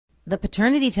The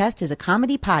Paternity Test is a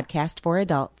comedy podcast for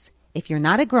adults. If you're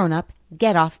not a grown-up,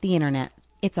 get off the internet.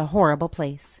 It's a horrible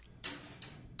place.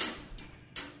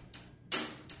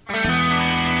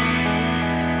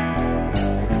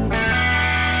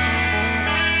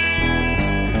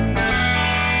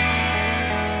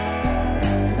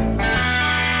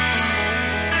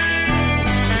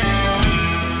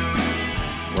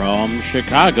 From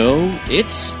Chicago,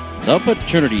 it's The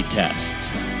Paternity Test.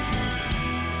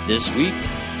 This week,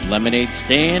 lemonade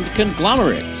stand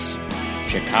conglomerates,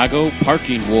 Chicago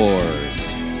parking wars,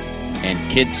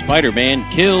 and Kid Spider-Man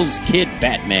kills Kid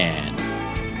Batman.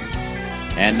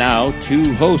 And now,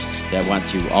 two hosts that want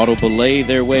to auto-belay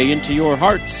their way into your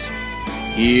hearts.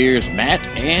 Here's Matt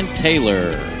and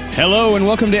Taylor. Hello and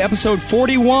welcome to episode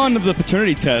 41 of the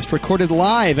Paternity Test, recorded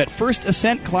live at First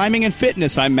Ascent Climbing and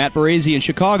Fitness. I'm Matt Barresi in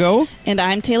Chicago. And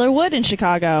I'm Taylor Wood in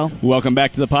Chicago. Welcome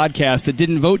back to the podcast that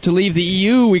didn't vote to leave the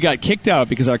EU. We got kicked out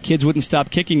because our kids wouldn't stop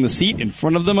kicking the seat in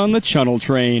front of them on the Channel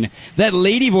train. That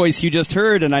lady voice you just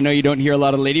heard, and I know you don't hear a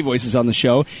lot of lady voices on the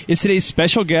show, is today's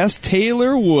special guest,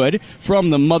 Taylor Wood, from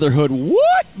the Motherhood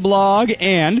What blog,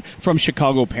 and from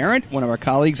Chicago Parent, one of our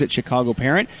colleagues at Chicago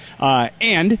Parent,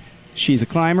 and she's a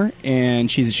climber, and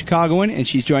she's a Chicagoan, and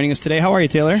she's joining us today. How are you,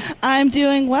 Taylor? I'm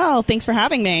doing well. Thanks for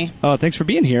having me. Oh, thanks for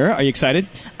being here. Are you excited?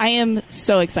 I am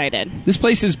so excited. This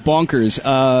place is bonkers.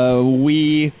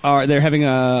 They're having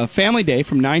a family day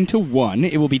from 9 to 1.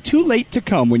 It will be too late to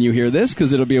come when you hear this,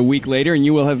 because it'll be a week later, and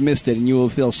you will have missed it, and you will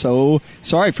feel so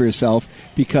sorry for yourself,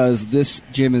 because this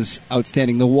gym is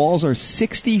outstanding. The walls are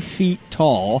 60 feet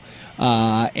tall,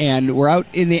 and we're out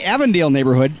in the Avondale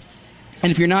neighborhood. And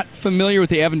if you're not familiar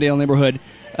with the Avondale neighborhood,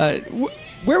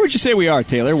 where would you say we are,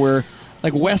 Taylor? We're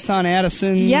like west on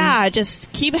Addison? Yeah,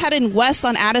 just keep heading west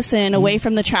on Addison, away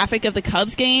from the traffic of the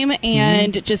Cubs game,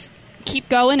 and just keep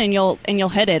going, and you'll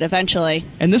hit it eventually.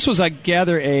 And this was, I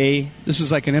gather, this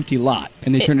was like an empty lot,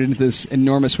 and they turned it into this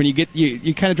enormous. When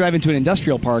you kind of drive into an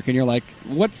industrial park, and you're like,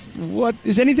 what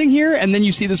is anything here? And then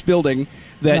you see this building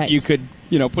that you could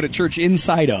put a church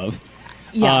inside of.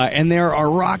 Yeah. And there are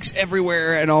rocks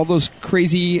everywhere and all those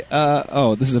crazy,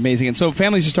 this is amazing. And so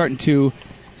families are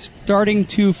starting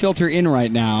to filter in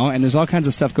right now, and there's all kinds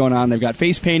of stuff going on. They've got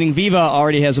face painting. Viva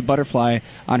already has a butterfly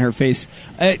on her face.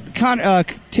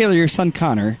 Taylor, your son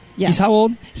Connor, he's how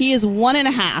old? He is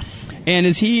 1.5. And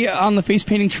is he on the face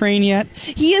painting train yet?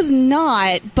 He is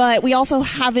not, but we also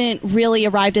haven't really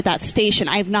arrived at that station.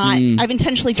 I've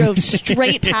intentionally drove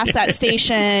straight past that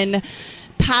station,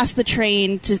 past the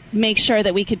train, to make sure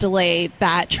that we could delay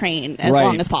that train as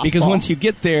long as possible. Because once you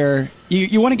get there,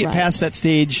 you want to get past that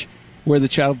stage where the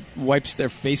child wipes their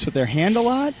face with their hand a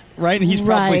lot, right? And he's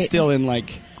probably still in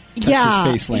touch his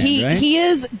face land, right? He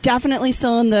is definitely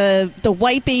still in the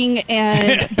wiping,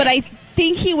 but I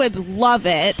think he would love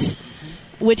it,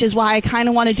 which is why I kind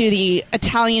of want to do the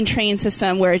Italian train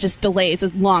system where it just delays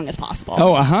as long as possible.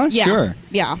 Oh, yeah. Sure.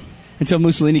 Yeah. Until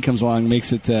Mussolini comes along and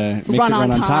makes it run on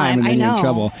time, and then you're in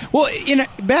trouble. Well,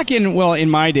 in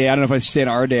my day, I don't know if I should say in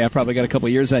our day, I probably got a couple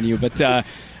years on you, but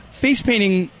face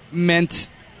painting meant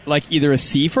like either a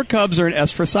C for Cubs or an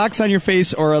S for Sox on your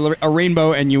face, or a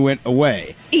rainbow, and you went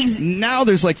away. Now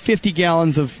there's like 50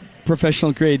 gallons of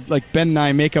professional grade, like Ben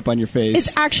Nye makeup on your face.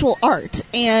 It's actual art,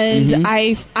 and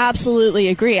I absolutely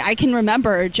agree. I can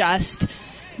remember just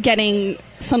getting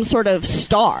some sort of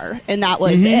star, and that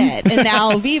was it. And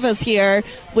now Viva's here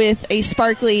with a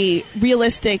sparkly,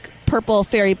 realistic purple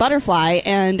fairy butterfly,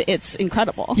 and it's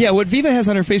incredible. Yeah, what Viva has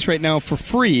on her face right now for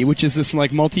free, which is this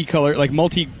like multicolor, like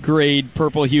multi-grade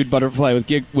purple-hued butterfly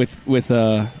with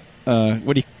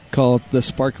what do you call it? The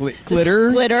sparkly glitter?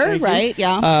 Glitter, right?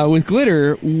 Yeah. With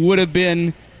glitter would have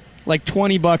been like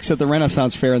 $20 at the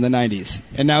Renaissance Fair in the 90s,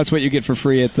 and now it's what you get for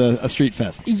free at a street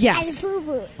fest. Yes. And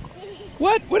poo-poo.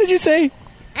 What? What did you say?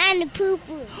 And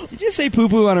poo-poo. Did you say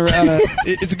poo-poo on a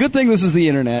It's a good thing this is the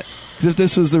internet. Because if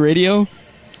this was the radio,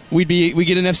 we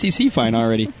get an FCC fine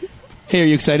already. Hey, are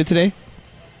you excited today?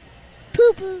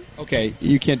 Poo-poo. Okay,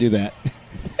 you can't do that.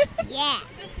 Yeah.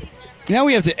 Now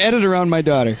we have to edit around my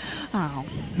daughter. Oh.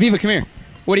 Viva, come here.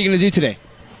 What are you going to do today?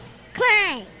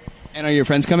 Climb. And are your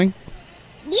friends coming?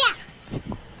 Yeah.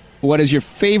 What is your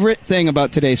favorite thing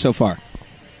about today so far?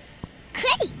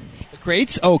 Crates. The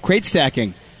crates? Oh, crate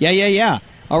stacking. Yeah.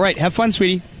 All right, have fun,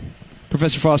 sweetie.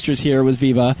 Professor Foster's here with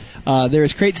Viva. There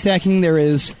is crate stacking. There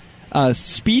is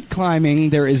speed climbing.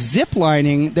 There is zip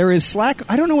lining. There is slack.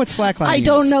 I don't know what slack lining is. I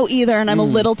don't know either, and I'm a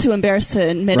little too embarrassed to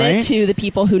admit it to the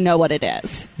people who know what it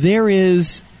is. There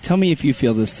is. Tell me if you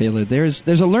feel this, Taylor. There's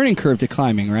a learning curve to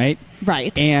climbing, right?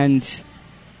 Right. And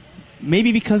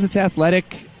maybe because it's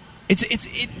athletic,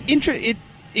 it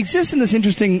exists in this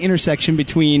interesting intersection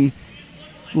between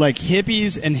like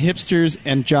hippies and hipsters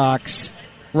and jocks,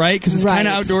 right? Because it's kind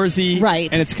of outdoorsy, right?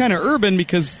 And it's kind of urban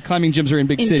because climbing gyms are in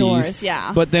big Indoors, cities,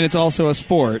 yeah. But then it's also a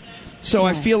sport. So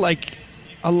I feel like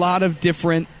a lot of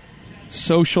different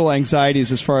social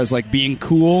anxieties as far as like being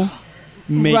cool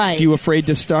make you afraid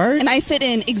to start. And I fit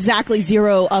in exactly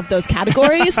 0 of those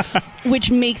categories, which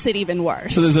makes it even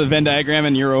worse. So there's a Venn diagram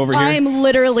and you're over here? I'm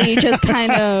literally just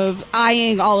kind of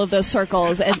eyeing all of those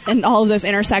circles and all of those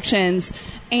intersections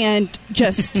and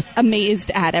just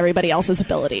amazed at everybody else's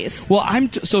abilities. Well,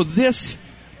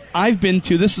 I've been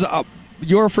to, this is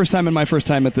your first time and my first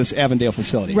time at this Avondale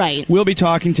facility. Right. We'll be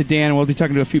talking to Dan, we'll be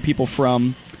talking to a few people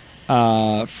from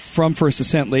First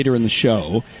Ascent later in the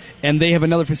show. And they have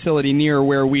another facility near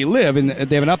where we live, and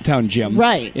they have an uptown gym.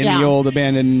 Right, in the old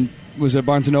abandoned, was it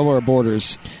Barnes & Noble or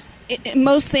Borders?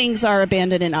 Most things are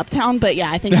abandoned in uptown, but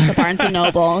yeah, I think it's a Barnes &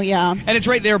 Noble, yeah. And it's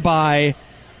right there by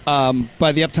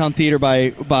the Uptown Theater,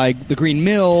 by the Green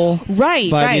Mill. Right,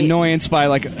 by the Annoyance, by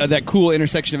like that cool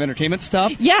intersection of entertainment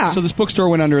stuff. Yeah. So this bookstore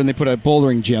went under, and they put a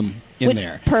bouldering gym in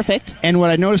there. Perfect. And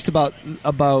what I noticed about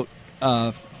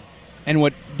and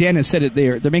what Dan has said,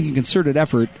 they're making concerted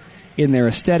effort in their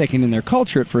aesthetic and in their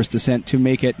culture at First Ascent to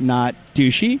make it not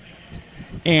douchey.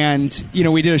 And,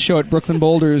 we did a show at Brooklyn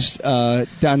Boulders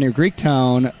down near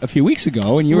Greektown a few weeks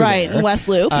ago, and you were there. Right, West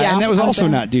Loop, yeah. And that was also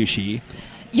not douchey.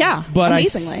 Yeah, but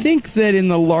amazingly. I think that in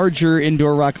the larger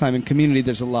indoor rock climbing community,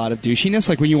 there's a lot of douchiness.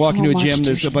 Like when you walk into a gym,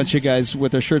 there's a bunch of guys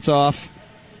with their shirts off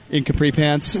in capri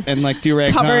pants and like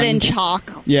do-rags covered on. in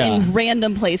chalk in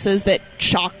random places that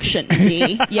chalk shouldn't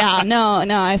be. I know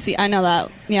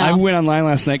that. Yeah. I went online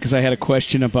last night because I had a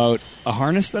question about a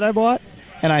harness that I bought,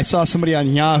 and I saw somebody on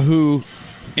Yahoo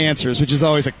Answers, which is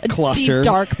always a cluster, deep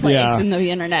dark place in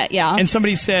the internet. And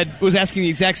somebody was asking the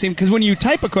exact same, because when you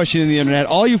type a question in the internet,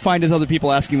 all you find is other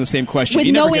people asking the same question. With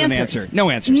you never no get answers. an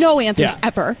answer. No answers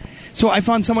Ever. So I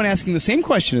found someone asking the same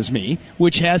question as me,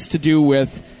 which has to do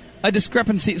with a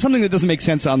discrepancy, something that doesn't make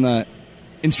sense on the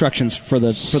instructions for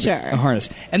the harness,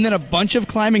 and then a bunch of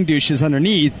climbing douches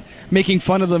underneath making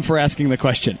fun of them for asking the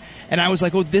question. And I was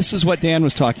like, oh, this is what Dan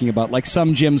was talking about. Like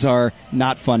some gyms are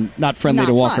not friendly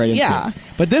to walk right into.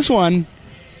 But this one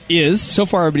is, so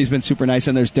far everybody's been super nice,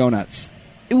 and there's donuts,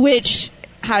 which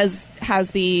has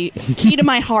the key to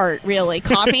my heart, really.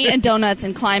 Coffee and donuts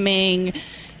and climbing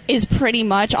is pretty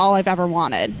much all I've ever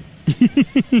wanted.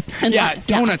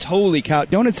 Donuts, holy cow.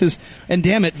 Donuts is, and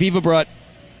damn it, Viva brought,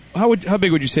 how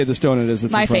big would you say this donut is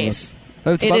that's my in front face. of us?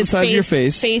 It's about the size of your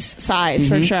face. Face size,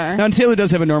 for sure. Now, Taylor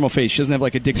does have a normal face. She doesn't have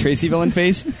like a Dick Tracy villain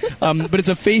face. But it's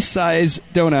a face-size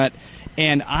donut,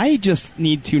 and I just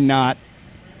need to not,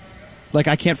 like,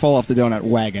 I can't fall off the donut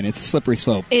wagon. It's a slippery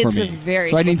slope for me. It's very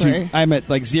slippery. I'm at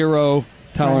like zero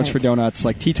tolerance for donuts,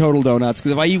 like teetotal donuts,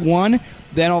 because if I eat one,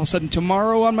 then all of a sudden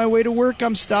tomorrow on my way to work,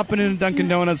 I'm stopping in a Dunkin'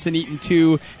 Donuts and eating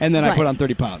 2, and then I put on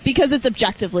 30 pounds. Because it's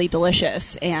objectively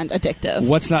delicious and addictive.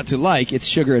 What's not to like? It's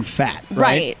sugar and fat,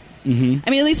 right? Mm-hmm. I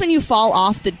mean, at least when you fall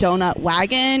off the donut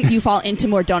wagon, you fall into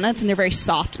more donuts, and they're very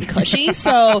soft and cushy.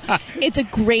 So it's a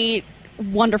great,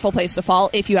 wonderful place to fall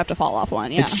if you have to fall off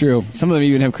one. Yeah. It's true. Some of them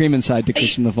even have cream inside to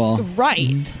cushion the fall. Right.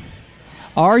 Mm-hmm.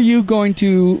 Are you going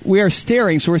to... We are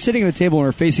staring, so we're sitting at a table and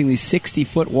we're facing these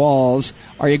 60-foot walls.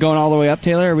 Are you going all the way up,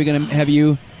 Taylor? Are we going to have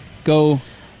you go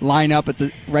line up at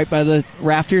right by the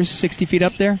rafters, 60 feet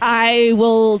up there? I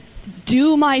will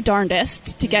do my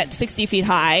darndest to get 60 feet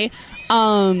high.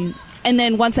 And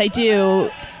then once I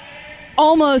do,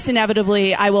 almost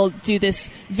inevitably, I will do this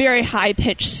very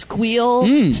high-pitched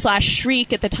squeal /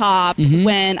 shriek at the top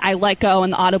when I let go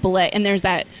and the auto belay. And there's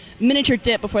that miniature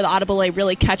dip before the auto belay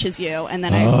really catches you, and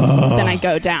then I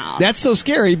go down. That's so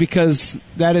scary because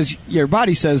that is your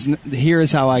body says,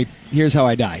 here's how I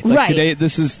die. Like today,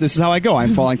 this is how I go.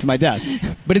 I'm falling to my death.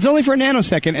 But it's only for a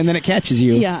nanosecond, and then it catches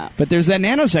you. Yeah. But there's that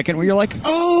nanosecond where you're like,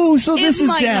 oh, so this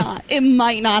is death. It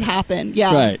might not happen.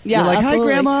 Yeah. Right. Yeah. You're like,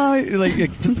 absolutely. hi, Grandma.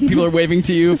 Like people are waving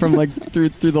to you from like through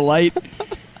the light.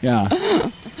 Yeah.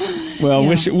 Well,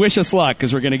 wish us luck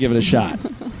because we're going to give it a shot.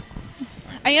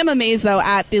 I am amazed, though,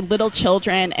 at the little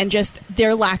children and just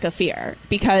their lack of fear,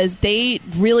 because they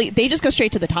just go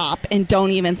straight to the top and don't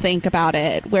even think about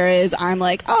it. Whereas I'm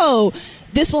like, oh,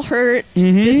 this will hurt.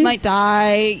 This might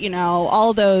die.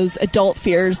 All those adult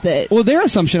fears that... Well, their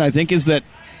assumption, I think, is that,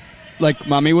 like,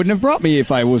 Mommy wouldn't have brought me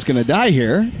if I was going to die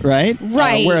here, right?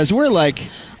 Right. Whereas we're like,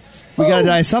 we got to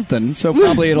die something, so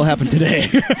probably it'll happen today.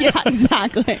 Yeah,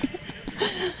 exactly.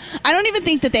 I don't even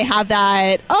think that they have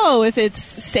that, if it's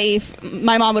safe,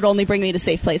 my mom would only bring me to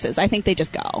safe places. I think they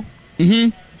just go.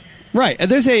 Right.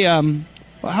 There's a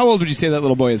Well, how old would you say that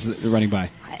little boy is running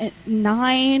by?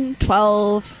 9,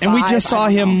 12, And we 5, just saw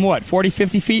him, 40,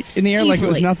 50 feet in the air like it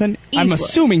was nothing? I'm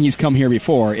assuming he's come here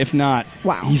before. If not,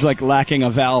 he's like lacking a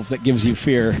valve that gives you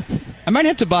fear. I might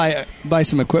have to buy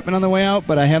some equipment on the way out,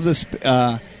 but I have this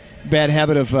bad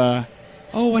habit of...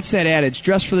 what's that adage?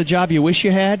 Dress for the job you wish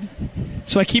you had.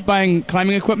 So I keep buying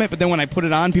climbing equipment, but then when I put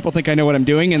it on, people think I know what I'm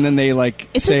doing, and then they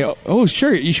say, "Oh,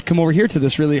 sure, you should come over here to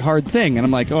this really hard thing." And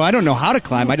I'm like, "Oh, I don't know how to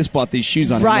climb. I just bought these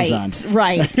shoes on Amazon."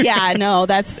 Right. Yeah, no,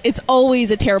 it's always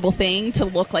a terrible thing to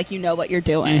look like you know what you're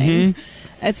doing. Mm-hmm.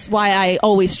 It's why I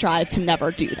always strive to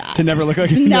never do that. To never look like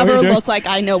look like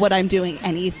I know what I'm doing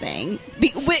anything,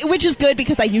 which is good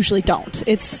because I usually don't.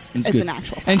 It's an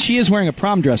actual fact. And she is wearing a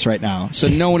prom dress right now, so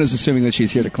no one is assuming that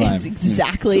she's here to climb. It's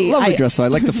exactly. It's a lovely dress, though. I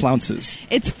like the flounces.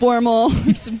 It's formal.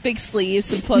 Some big sleeves,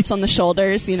 some puffs on the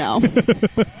shoulders.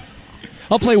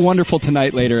 I'll play Wonderful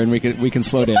Tonight later, and we can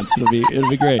slow dance. It'll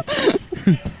be great.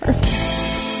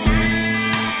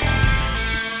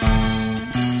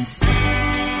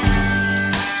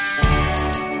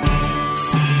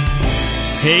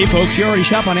 Hey, folks, you already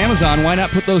shop on Amazon. Why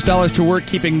not put those dollars to work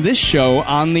keeping this show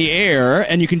on the air?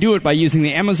 And you can do it by using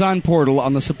the Amazon portal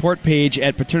on the support page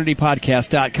at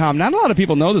paternitypodcast.com. Not a lot of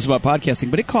people know this about podcasting,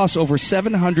 but it costs over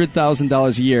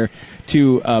 $700,000 a year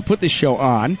to put this show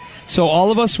on. So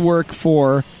all of us work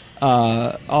for...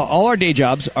 all our day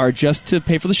jobs are just to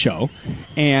pay for the show,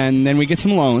 and then we get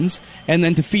some loans, and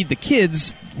then to feed the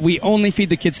kids, we only feed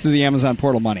the kids through the Amazon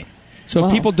portal money. So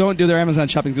if people don't do their Amazon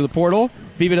shopping through the portal,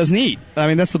 Viva doesn't eat. I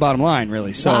mean, that's the bottom line,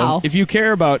 really. So if you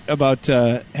care about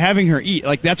having her eat,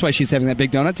 like that's why she's having that big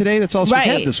donut today. That's all she's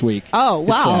had this week. Oh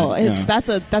wow, that's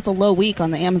a low week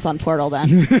on the Amazon portal then.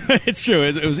 It's true.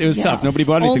 It was tough. Nobody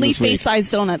bought anything this week. Only face-sized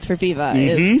donuts for Viva.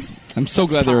 I'm so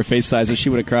glad they were face sizes. She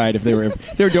would have cried if they were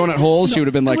donut holes. She would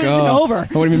have been like, over.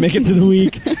 I wouldn't even make it through the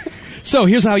week. So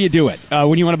here's how you do it.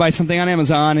 When you want to buy something on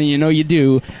Amazon, and you know you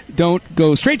do, don't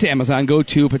go straight to Amazon. Go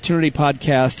to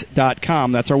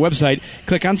paternitypodcast.com. That's our website.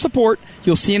 Click on support.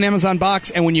 You'll see an Amazon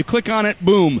box, and when you click on it,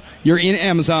 boom, you're in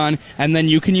Amazon, and then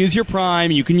you can use your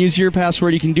Prime, you can use your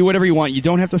password, you can do whatever you want. You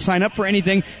don't have to sign up for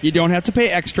anything. You don't have to pay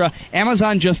extra.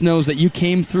 Amazon just knows that you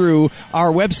came through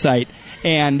our website,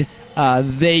 and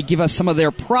they give us some of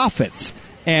their profits,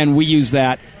 and we use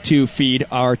that to feed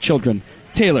our children.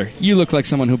 Taylor, you look like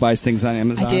someone who buys things on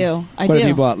Amazon. I do. What have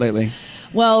you bought lately?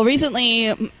 Well, recently,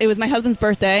 it was my husband's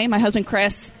birthday, my husband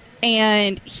Chris,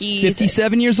 and he's...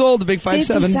 57 years old, the big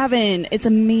 5'7". 57. It's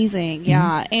amazing,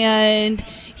 yeah. Mm-hmm. And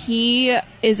he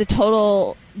is a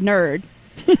total nerd,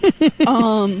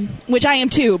 which I am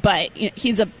too, but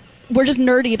we're just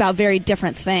nerdy about very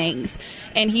different things.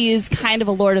 And he's kind of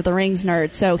a Lord of the Rings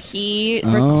nerd, so he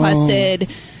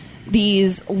requested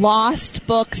these lost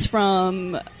books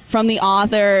from the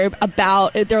author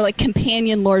they're like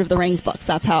companion Lord of the Rings books.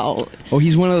 That's how... Oh,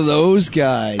 he's one of those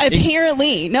guys.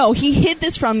 Apparently. No, he hid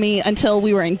this from me until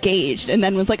we were engaged and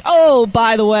then was like, oh,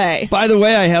 by the way. By the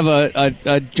way, I have a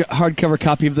hardcover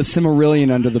copy of the Silmarillion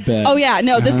under the bed. Oh, yeah.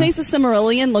 No, this makes the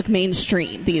Silmarillion look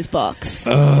mainstream, these books.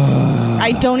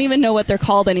 I don't even know what they're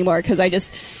called anymore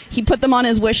because he put them on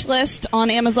his wish list on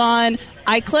Amazon.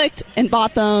 I clicked and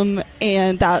bought them,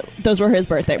 and those were his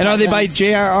birthday presents. And are they by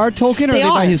J.R.R. Tolkien, or are they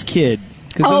by his kid?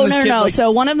 Oh, no.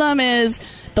 So one of them is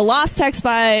The Lost Text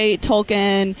by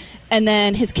Tolkien, and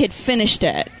then his kid finished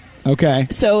it. Okay.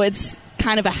 So it's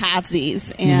kind of a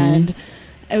halvesies, and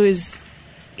it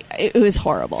was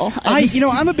horrible.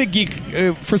 I'm a big geek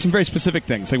for some very specific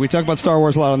things. Like we talk about Star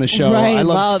Wars a lot on this show. Right, I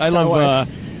love Star Wars.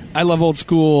 I love old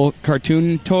school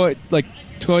cartoon toy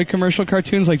commercial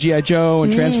cartoons like G.I. Joe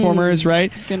and Transformers,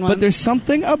 right? But there's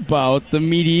something about the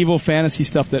medieval fantasy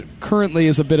stuff that currently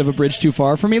is a bit of a bridge too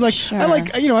far for me. Like sure.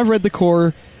 I've read the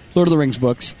core Lord of the Rings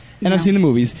books, and I've seen the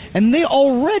movies, and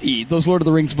those Lord of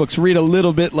the Rings books read a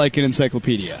little bit like an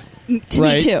encyclopedia. To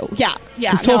me too. Yeah.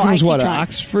 Because Tolkien was an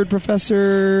Oxford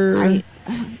professor?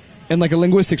 And like a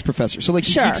linguistics professor. So he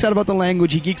geeks out about the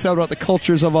language, he geeks out about the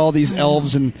cultures of all these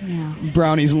elves and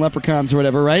brownies and leprechauns or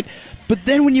whatever, right? But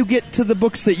then when you get to the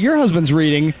books that your husband's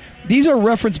reading, these are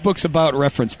reference books about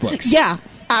reference books. Yeah,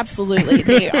 absolutely.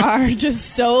 They are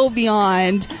just so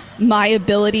beyond my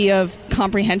ability of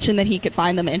comprehension that he could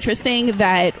find them interesting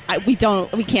that we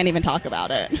can't even talk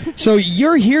about it. So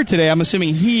you're here today. I'm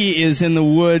assuming he is in the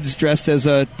woods dressed as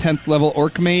a 10th level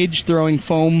orc mage throwing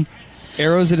foam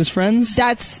arrows at his friends?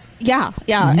 Yeah.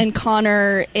 Mm-hmm. And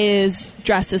Connor is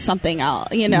dressed as something else,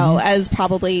 as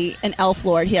probably an elf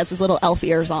lord. He has his little elf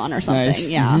ears on or something. Nice.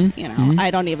 Yeah,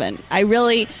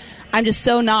 I'm just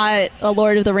so not a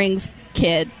Lord of the Rings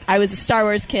kid. I was a Star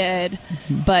Wars kid,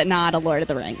 but not a Lord of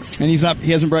the Rings. And he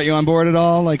hasn't brought you on board at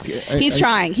all? He's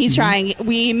trying. He's trying.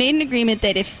 We made an agreement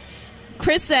that if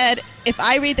Chris said, if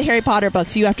I read the Harry Potter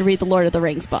books, you have to read the Lord of the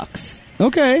Rings books.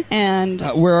 Okay. And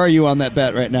where are you on that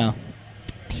bet right now?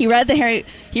 He read the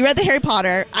Harry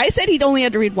Potter. I said he'd only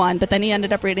had to read one, but then he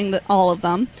ended up reading all of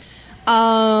them.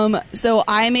 So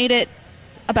I made it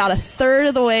about a third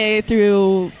of the way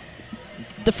through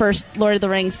the first Lord of the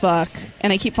Rings book,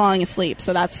 and I keep falling asleep.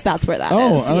 So that's where that is.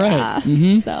 Oh, all right.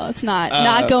 Mm-hmm. So it's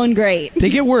not going great. They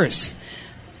get worse.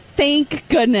 Thank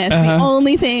goodness. The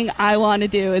only thing I want to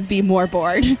do is be more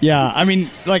bored. Yeah, I mean,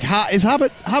 like, is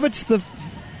Hobbit's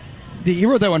he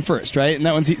wrote that one first, right? And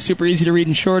that one's super easy to read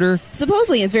and shorter.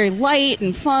 Supposedly, it's very light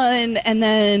and fun, and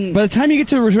then by the time you get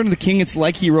to Return of the King, it's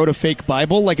like he wrote a fake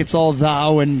Bible, like it's all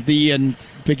thou and thee and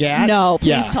begat. No,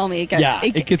 please tell me.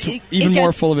 It gets even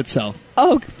more full of itself.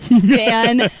 Oh,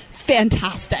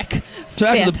 fantastic! So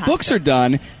after the books are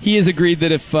done, he has agreed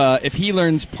that if he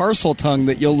learns Parcel Tongue,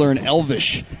 that you'll learn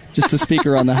Elvish just to speak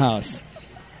around the house.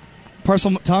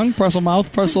 Parcel tongue, parcel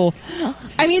mouth, parcel.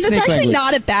 I mean, that's actually language.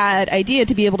 not a bad idea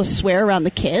to be able to swear around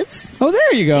the kids. Oh,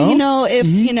 there you go. You know,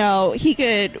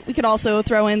 if we could also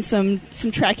throw in some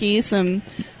Trekkies, some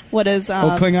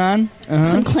Klingon,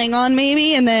 some Klingon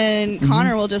maybe, and then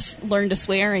Connor will just learn to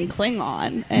swear in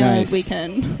Klingon, and we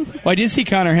can. Well, I did see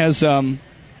Connor has some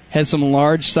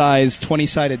large size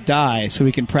 20-sided die, so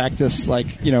we can practice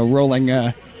rolling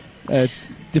a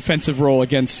defensive roll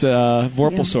against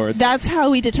Vorpal swords. That's how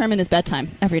we determine his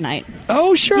bedtime every night.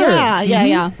 Oh, sure.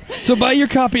 Yeah. So buy your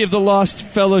copy of The Lost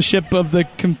Fellowship of the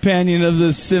Companion of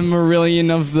the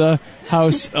Silmarillion of the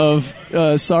House of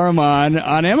Saruman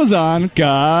on Amazon.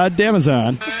 God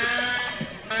Amazon.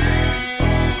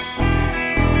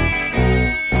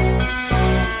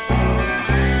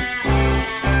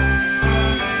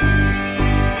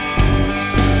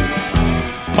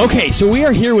 Okay, so we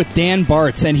are here with Dan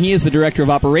Bartz, and he is the Director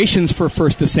of Operations for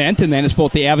First Ascent, and then it's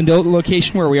both the Avondale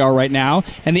location, where we are right now,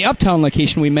 and the Uptown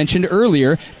location we mentioned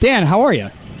earlier. Dan, how are you?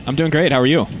 I'm doing great. How are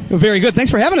you? Very good. Thanks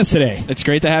for having us today. It's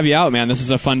great to have you out, man. This is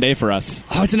a fun day for us.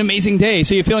 Oh, it's an amazing day.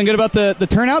 So you feeling good about the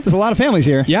turnout? There's a lot of families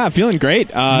here. Yeah, feeling great.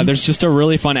 There's just a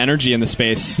really fun energy in the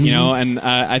space, you know, and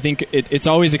I think it's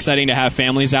always exciting to have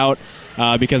families out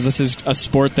because this is a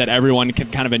sport that everyone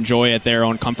can kind of enjoy at their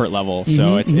own comfort level.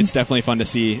 So it's definitely fun to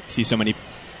see so many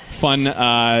fun,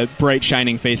 bright,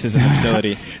 shining faces in the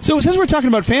facility. So since we're talking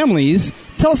about families,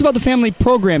 tell us about the family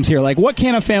programs here. Like, what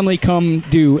can a family come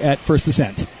do at First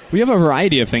Ascent? We have a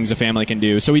variety of things a family can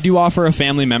do. So we do offer a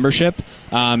family membership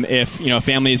if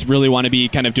families really want to be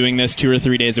kind of doing this 2 or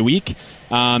 3 days a week.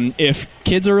 If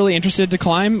kids are really interested to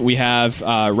climb, we have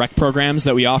rec programs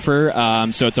that we offer.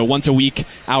 So it's a once a week,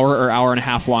 hour or hour and a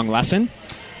half long lesson.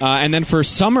 And then for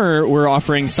summer, we're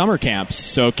offering summer camps.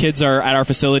 So kids are at our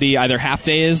facility either half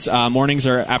days, mornings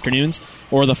or afternoons,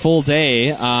 or the full day.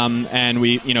 And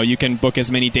you can book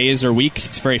as many days or weeks.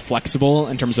 It's very flexible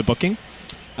in terms of booking.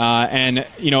 And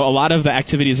a lot of the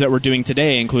activities that we're doing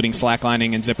today, including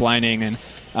slacklining and ziplining and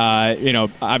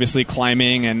obviously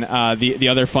climbing and the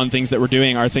other fun things that we're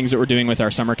doing are things that we're doing with our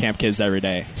summer camp kids every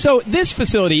day. So this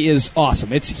facility is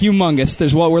awesome. It's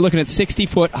humongous. We're looking at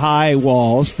 60-foot high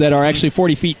walls that are actually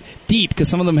 40 feet deep because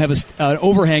some of them have an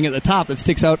overhang at the top that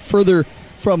sticks out further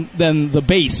than the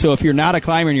base. So if you're not a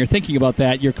climber and you're thinking about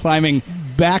that, you're climbing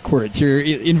backwards. You're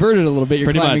inverted a little bit. You're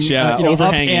pretty climbing, much, yeah.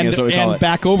 Overhanging is what we call it.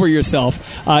 Back over yourself.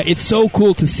 It's so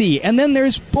cool to see. And then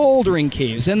there's bouldering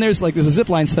caves. And there's a zip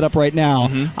line set up right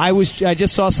now. I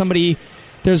just saw somebody.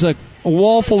 There's a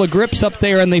wall full of grips up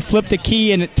there, and they flipped a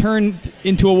key, and it turned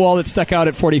into a wall that stuck out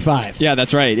at 45. Yeah,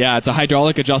 that's right. Yeah, it's a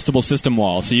hydraulic adjustable system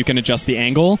wall, so you can adjust the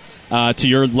angle to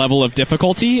your level of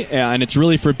difficulty, and it's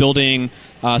really for building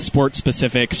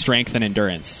sport-specific strength and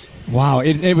endurance. Wow,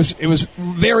 it was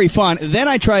very fun. Then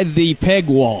I tried the peg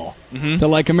wall.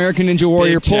 The American Ninja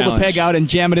Warrior, pull the peg out and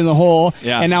jam it in the hole.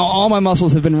 Yeah. And now all my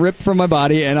muscles have been ripped from my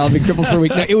body, and I'll be crippled for a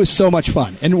week. No, it was so much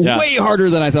fun, and way harder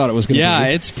than I thought it was going to be. Yeah,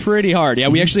 it's pretty hard. Yeah,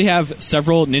 we actually have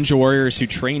several Ninja Warriors who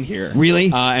train here.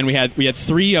 Really? And we had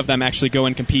 3 of them actually go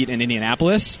and compete in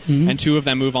Indianapolis, and 2 of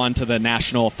them move on to the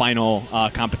national final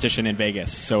competition in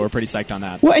Vegas. So we're pretty psyched on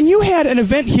that. Well, and you had an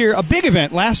event here, a big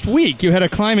event last week. You had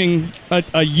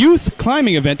a youth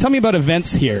climbing event. Tell me about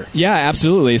events here. Yeah,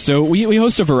 absolutely. So we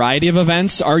host a variety of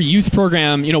events. Our youth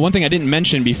program, one thing I didn't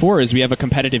mention before is we have a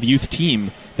competitive youth team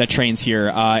that trains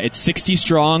here. It's 60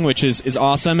 strong, which is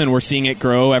awesome, and we're seeing it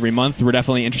grow every month. We're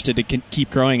definitely interested to keep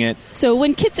growing it. So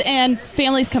when kids and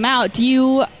families come out, do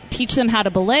you teach them how to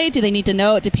belay? Do they need to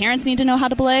know? Do parents need to know how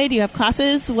to belay? Do you have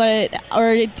classes?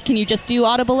 Or can you just do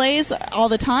auto belays all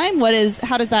the time?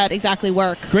 How does that exactly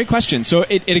work? Great question. So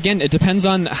it depends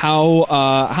on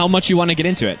how much you want to get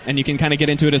into it, and you can kind of get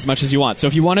into it as much as you want. So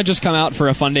if you want to just come out for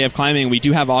a fun day of climbing, we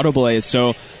do have auto belays.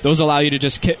 So those allow you to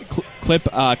just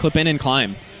clip in and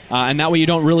climb, and that way you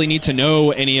don't really need to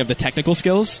know any of the technical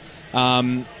skills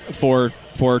for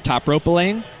top rope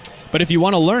belaying. But if you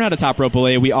want to learn how to top rope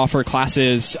belay, we offer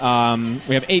classes.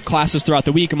 We have 8 classes throughout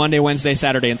the week: Monday, Wednesday,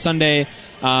 Saturday, and Sunday.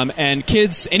 And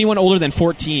kids, anyone older than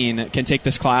 14, can take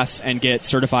this class and get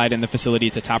certified in the facility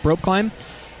to top rope climb.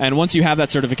 And once you have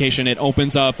that certification, it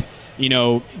opens up,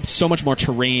 so much more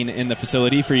terrain in the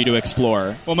facility for you to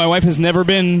explore. Well, my wife has never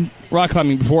been rock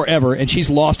climbing before, ever, and she's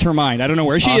lost her mind. I don't know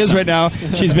where she is right now.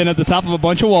 She's been at the top of a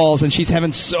bunch of walls, and she's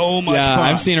having so much fun.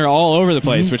 I've seen her all over the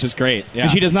place, which is great. Yeah.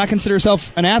 And she does not consider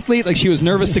herself an athlete. Like, she was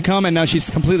nervous to come, and now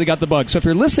she's completely got the bug. So if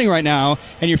you're listening right now,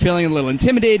 and you're feeling a little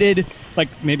intimidated, like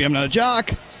maybe I'm not a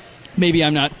jock, maybe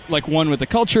I'm not like one with the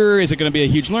culture, is it going to be a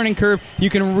huge learning curve? You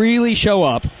can really show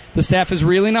up. The staff is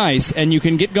really nice, and you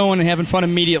can get going and having fun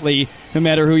immediately, no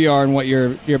matter who you are and what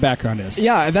your background is.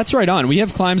 Yeah, that's right on. We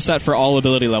have climbs set for all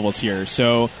ability levels here.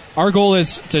 So our goal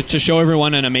is to show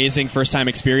everyone an amazing first-time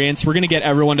experience. We're going to get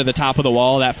everyone to the top of the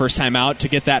wall that first time out to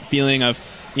get that feeling of,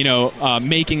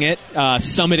 making it,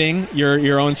 summiting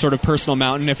your own sort of personal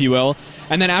mountain, if you will.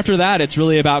 And then after that, it's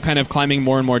really about kind of climbing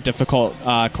more and more difficult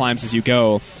climbs as you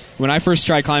go. When I first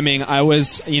tried climbing, I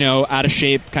was, out of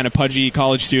shape, kind of pudgy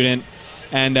college student.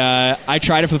 And I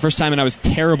tried it for the first time, and I was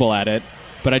terrible at it,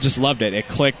 but I just loved it. It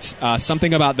clicked.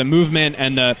 Something about the movement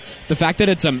and the fact that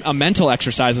it's a mental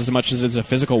exercise as much as it's a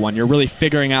physical one. You're really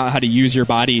figuring out how to use your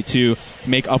body to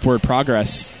make upward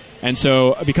progress. And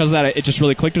so because of that, it just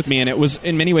really clicked with me, and it was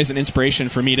in many ways an inspiration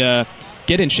for me to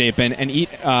get in shape and eat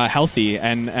healthy.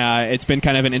 And it's been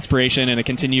kind of an inspiration and a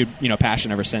continued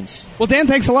passion ever since. Well, Dan,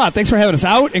 thanks a lot. Thanks for having us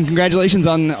out, and congratulations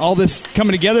on all this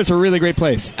coming together. It's a really great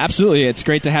place. Absolutely. It's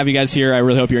great to have you guys here. I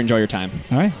really hope you enjoy your time.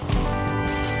 All right.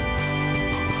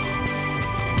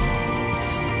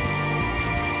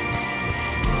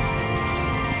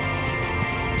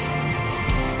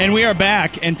 And we are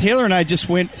back, and Taylor and I just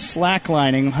went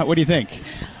slacklining. What do you think?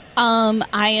 I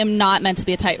am not meant to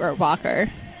be a tightrope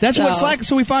walker. That's what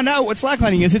So we found out what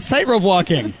slacklining is. It's tightrope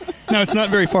walking. Now, it's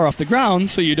not very far off the ground,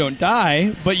 so you don't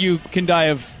die, but you can die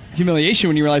of humiliation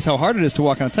when you realize how hard it is to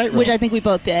walk on a tightrope. Which I think we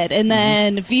both did. And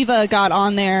then Viva got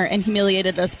on there and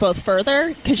humiliated us both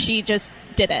further because she just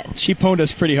did it. She pwned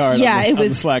us pretty hard on the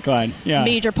slackline. Yeah.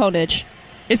 Major pwnage.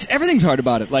 Everything's hard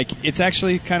about it. Like, it's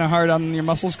actually kind of hard on your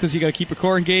muscles because you got to keep your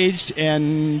core engaged,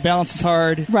 and balance is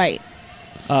hard. Right.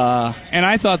 And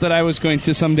I thought that I was going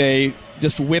to someday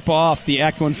just whip off the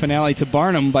Act 1 finale to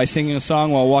Barnum by singing a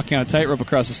song while walking on a tightrope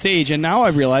across the stage, and now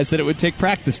I've realized that it would take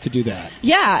practice to do that.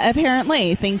 Yeah,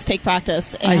 apparently things take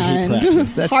practice, and I hate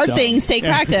practice. That's hard dumb. Things take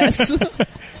practice.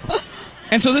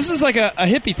 And so this is like a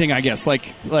hippie thing, I guess.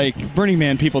 Like Burning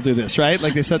Man people do this, right?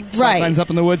 Like they set slack lines up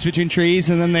in the woods between trees,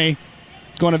 and then they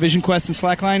go on a vision quest and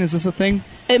slackline. Is this a thing?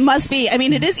 It must be. I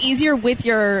mean, it is easier with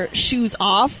your shoes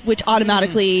off, which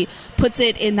automatically puts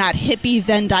it in that hippie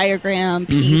Venn diagram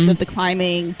piece of the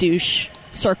climbing douche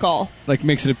circle. Like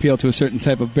makes it appeal to a certain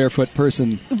type of barefoot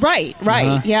person. Right,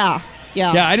 yeah.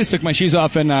 Yeah, I just took my shoes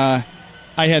off, and I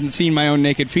hadn't seen my own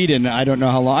naked feet in I don't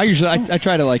know how long. I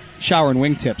try to like shower in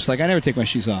wingtips. Like I never take my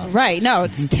shoes off. Right, no,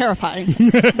 it's terrifying.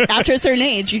 After a certain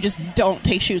age, you just don't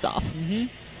take shoes off. Mm-hmm.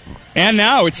 And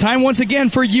now it's time once again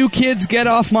for You Kids Get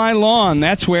Off My Lawn.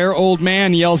 That's where old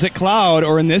man yells at cloud,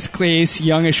 or in this case,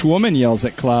 youngish woman yells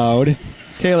at cloud.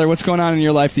 Taylor, what's going on in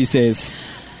your life these days?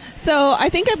 So I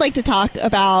think I'd like to talk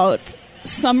about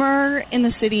summer in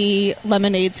the city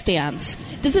lemonade stands.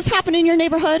 Does this happen in your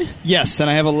neighborhood? Yes, and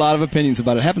I have a lot of opinions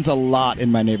about it. It happens a lot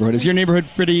in my neighborhood. Is your neighborhood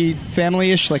pretty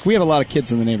family-ish? Like, we have a lot of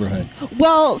kids in the neighborhood.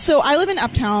 Well, so I live in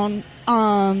Uptown,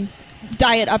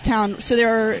 Diet Uptown, so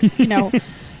there are,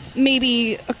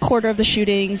 maybe a quarter of the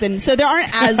shootings, and so there aren't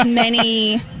as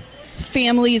many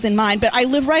families in mine, but I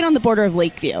live right on the border of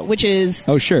Lakeview, which is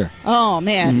oh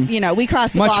man, we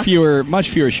cross the block. Much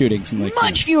fewer shootings in Lakeview.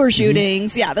 Much fewer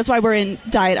shootings. Yeah, that's why we're in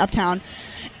Diet Uptown.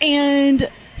 And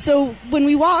so when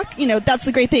we walk, that's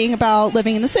the great thing about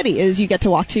living in the city is you get to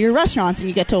walk to your restaurants, and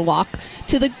you get to walk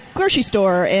to the grocery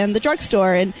store and the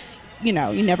drugstore, and you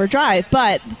never drive.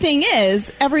 But the thing is,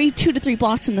 every 2 to 3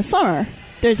 blocks in the summer,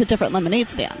 there's a different lemonade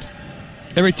stand.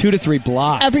 Every 2 to 3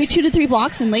 blocks? Every 2 to 3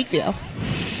 blocks in Lakeview.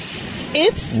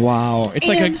 Wow.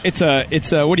 It's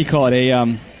a what do you call it?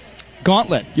 A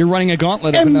gauntlet. You're running a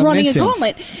gauntlet. I'm running a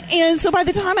gauntlet. And so by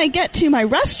the time I get to my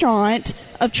restaurant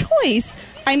of choice,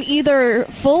 I'm either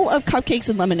full of cupcakes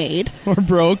and lemonade, or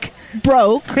broke,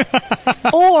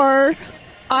 or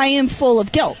I am full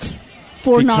of guilt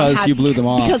for because you blew them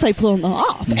off. Because I blew them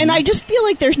off, and I just feel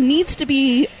like there needs to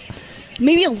be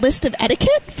maybe a list of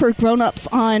etiquette for grown-ups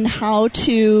on how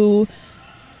to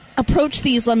approach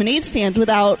these lemonade stands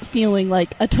without feeling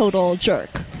like a total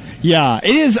jerk. Yeah,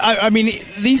 it is. I mean,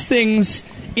 these things,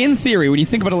 in theory, when you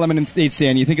think about a lemonade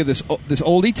stand, you think of this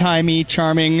oldie-timey,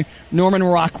 charming Norman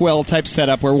Rockwell type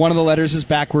setup where one of the letters is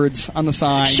backwards on the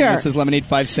sign. Sure. And it says lemonade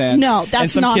 5 cents. No, that's not.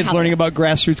 And some kids learning about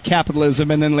grassroots capitalism,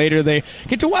 and then later they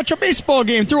get to watch a baseball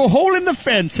game through a hole in the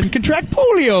fence and contract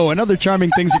polio and other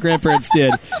charming things that grandparents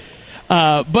did.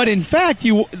 But in fact,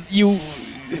 you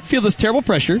feel this terrible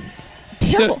pressure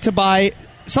to buy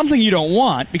something you don't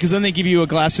want, because then they give you a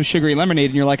glass of sugary lemonade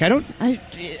and you're like,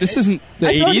 this isn't the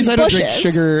 80s. I don't drink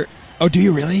sugar. Oh, do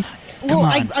you really? Well,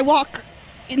 I walk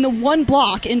in the one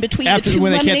block in between the two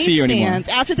lemonade stands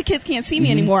after the kids can't see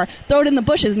me anymore, throw it in the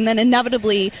bushes, and then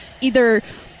inevitably either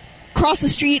cross the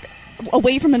street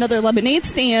away from another lemonade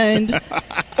stand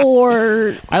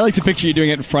or... I like to picture you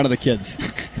doing it in front of the kids.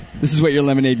 This is what your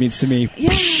lemonade means to me.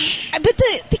 Yeah, but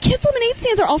the kids' lemonade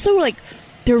stands are also like...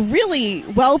 They're really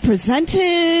well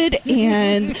presented,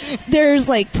 and there's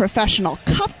like professional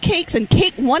cupcakes and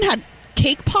cake. One had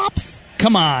cake pops.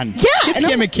 Come on, yeah, kids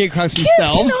can't make cake pops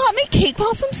themselves. Kids cannot make cake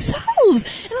pops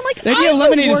themselves. And I'm like, the idea of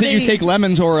lemonade is that you take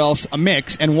lemons or else a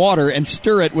mix and water and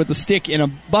stir it with a stick in a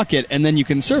bucket, and then you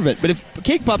can serve it. But if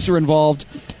cake pops are involved,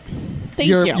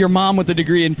 your mom with a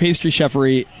degree in pastry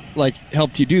chefery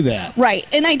helped you do that, right?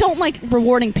 And I don't like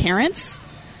rewarding parents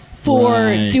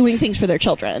for doing things for their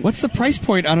children. What's the price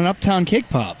point on an Uptown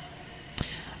cake pop?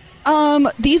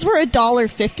 These were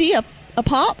 $1.50 a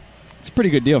pop. It's a pretty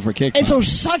good deal for a cake pop. It's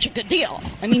such a good deal.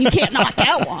 I mean, you can't knock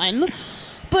out one.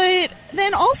 But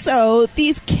then also,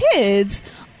 these kids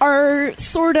are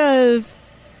sort of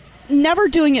never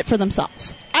doing it for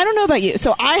themselves. I don't know about you.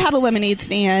 So I had a lemonade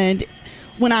stand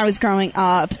when I was growing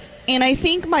up, and I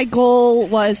think my goal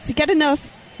was to get enough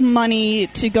money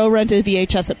to go rent a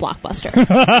VHS at Blockbuster.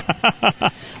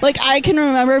 I can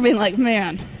remember being like,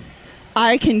 man,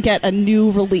 I can get a new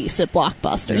release at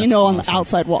Blockbuster, on the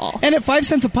outside wall. And at 5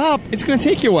 cents a pop, it's going to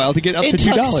take you a while to get up to $2.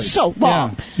 It took so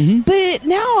long. Yeah. Mm-hmm. But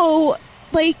now,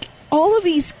 all of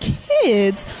these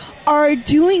kids are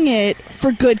doing it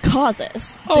for good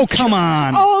causes. Oh, come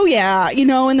on. Oh, yeah.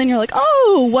 And then you're like,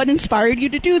 oh, what inspired you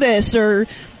to do this?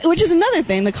 Which is another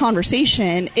thing. The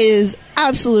conversation is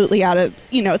absolutely out of,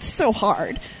 it's so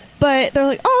hard. But they're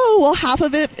like, oh, well, half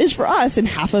of it is for us and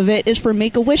half of it is for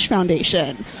Make-A-Wish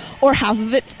Foundation. Or half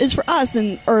of it is for us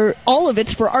or all of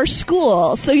it's for our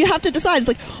school. So you have to decide. It's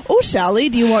like, oh, Sally,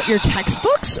 do you want your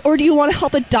textbooks or do you want to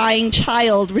help a dying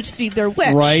child receive their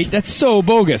wish? Right. That's so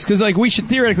bogus. Because, we should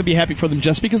theoretically be happy for them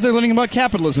just because they're learning about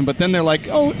capitalism. But then they're like,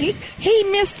 oh, hey,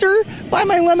 mister, buy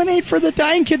my lemonade for the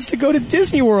dying kids to go to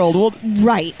Disney World. Well,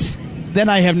 right. Then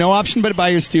I have no option but to buy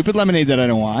your stupid lemonade that I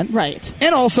don't want. Right.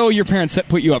 And also your parents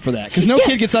put you up for that. Because no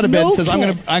kid gets out of bed and says, I'm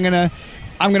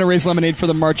gonna raise lemonade for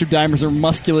the March of Dimes or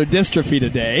muscular dystrophy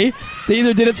today. They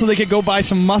either did it so they could go buy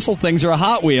some muscle things or a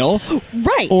Hot Wheel.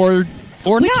 Right. Or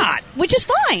not. Which is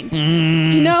fine.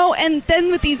 And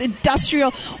then with these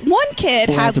industrial... One kid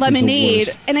had lemonade,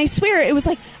 and I swear it was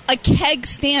like a keg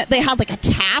stand. They had a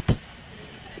tap.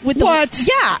 With what?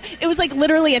 Yeah. It was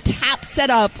literally a tap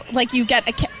setup. You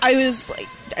get I was like,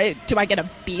 do I get a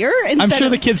beer? I'm sure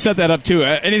the kids set that up too.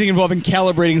 Anything involving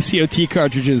calibrating COT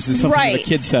cartridges is something that the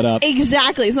kids set up.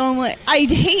 Exactly. So I'm like, I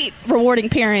hate rewarding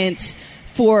parents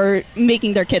for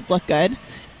making their kids look good.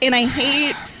 And I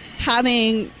hate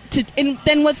having to... And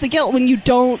then what's the guilt when you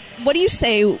don't... What do you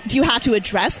say? Do you have to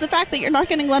address the fact that you're not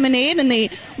getting lemonade and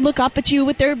they look up at you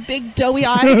with their big doughy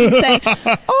eyes and say,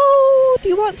 oh, do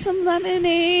you want some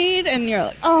lemonade? And you're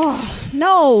like, oh,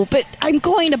 no, but I'm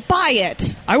going to buy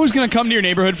it. I was going to come to your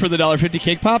neighborhood for the $1.50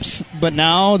 cake pops, but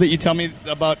now that you tell me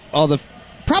about all the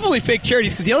probably fake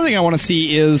charities, because the other thing I want to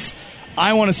see is...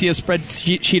 I want to see a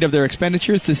spreadsheet of their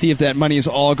expenditures to see if that money is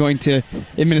all going to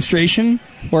administration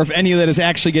or if any of that is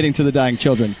actually getting to the dying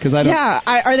children. Because I don't. Yeah,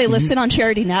 are they listed on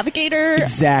Charity Navigator?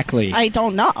 Exactly. I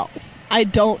don't know.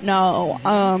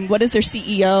 What is their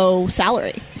CEO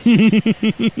salary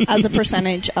as a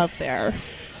percentage of their?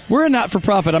 We're a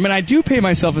not-for-profit. I mean, I do pay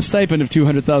myself a stipend of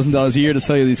 $200,000 a year to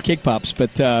sell you these cake pops,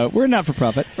 but we're a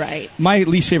not-for-profit. Right. My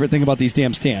least favorite thing about these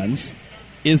damn stands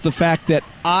is the fact that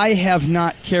I have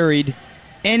not carried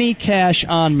any cash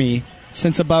on me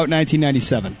since about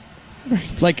 1997.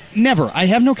 Right. Never. I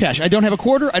have no cash. I don't have a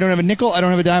quarter. I don't have a nickel. I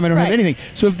don't have a dime. I don't have anything.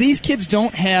 So if these kids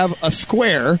don't have a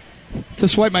square to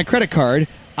swipe my credit card,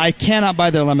 I cannot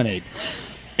buy their lemonade.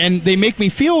 And they make me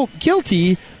feel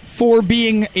guilty for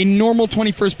being a normal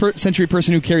 21st century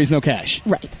person who carries no cash.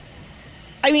 Right.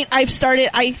 I mean, I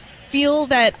feel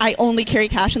that I only carry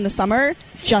cash in the summer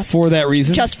just for that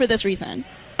reason. Just for this reason.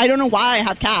 I don't know why I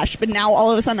have cash, but now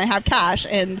all of a sudden I have cash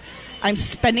and I'm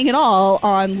spending it all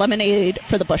on lemonade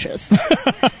for the bushes.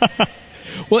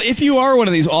 Well, if you are one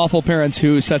of these awful parents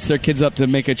who sets their kids up to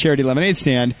make a charity lemonade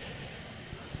stand,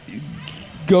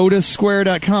 go to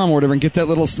square.com or whatever and get that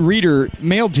little reader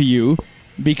mailed to you,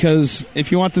 because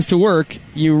if you want this to work,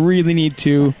 you really need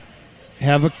to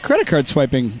have a credit card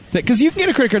swiping. Because you can get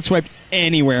a credit card swiped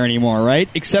anywhere anymore, right?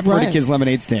 Except for the kids'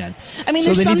 lemonade stand. I mean,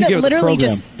 there's some that literally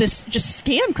just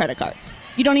scan credit cards.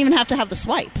 You don't even have to have the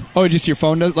swipe. Oh, just your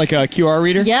phone does? Like a QR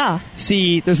reader? Yeah.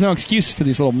 See, there's no excuse for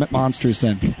these little monsters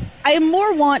then. I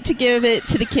more want to give it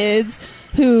to the kids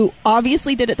who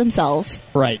obviously did it themselves.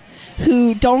 Right.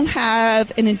 Who don't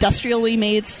have an industrially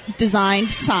made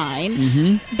designed sign.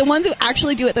 Mm-hmm. The ones who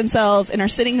actually do it themselves and are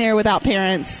sitting there without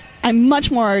parents, I'm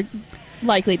much more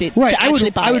likely to, right. to actually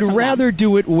buy it. I would rather them.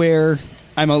 do it where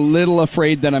I'm a little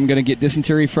afraid that I'm going to get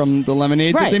dysentery from the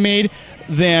lemonade that they made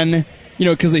than...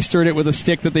 because they stirred it with a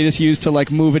stick that they just used to,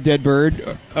 move a dead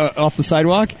bird off the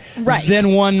sidewalk. Right.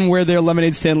 Then one where their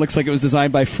lemonade stand looks like it was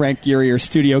designed by Frank Gehry or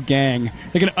Studio Gang.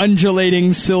 Like an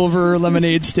undulating silver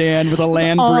lemonade stand with a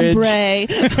land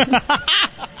bridge.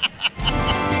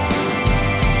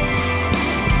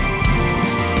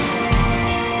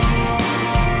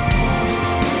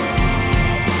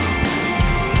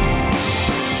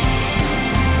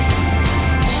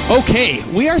 Okay,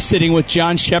 we are sitting with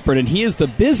John Shepard, and he is the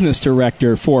business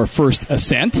director for First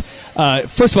Ascent.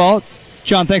 First of all,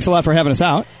 John, thanks a lot for having us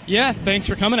out. Yeah, thanks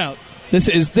for coming out. This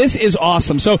is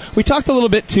awesome. So we talked a little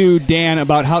bit to Dan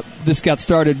about how this got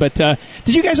started, but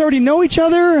did you guys already know each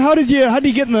other? How did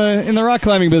you get in the rock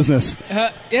climbing business?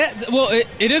 Yeah, well,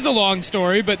 it is a long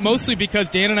story, but mostly because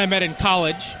Dan and I met in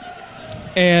college.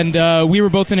 And we were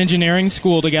both in engineering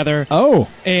school together. Oh.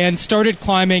 And started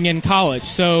climbing in college.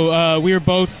 So we were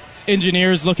both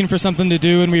engineers looking for something to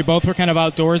do, and we both were kind of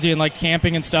outdoorsy and liked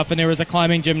camping and stuff. And there was a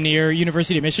climbing gym near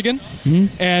University of Michigan.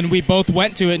 Mm-hmm. And we both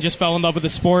went to it and just fell in love with the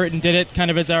sport and did it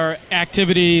kind of as our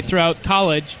activity throughout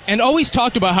college. And always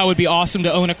talked about how it would be awesome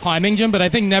to own a climbing gym, but I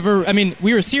think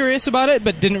we were serious about it,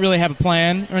 but didn't really have a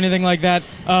plan or anything like that.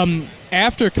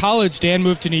 After college, Dan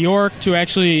moved to New York to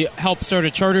actually help start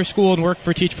a charter school and work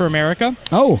for Teach for America.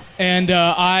 Oh. And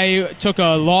I took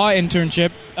a law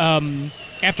internship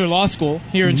after law school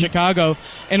here in Chicago.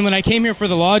 And when I came here for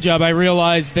the law job, I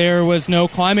realized there was no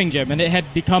climbing gym. And it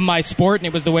had become my sport, and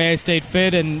it was the way I stayed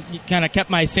fit and kind of kept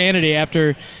my sanity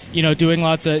after, doing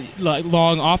lots of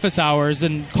long office hours.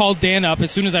 And called Dan up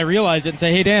as soon as I realized it and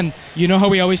say, hey, Dan, you know how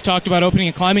we always talked about opening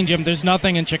a climbing gym? There's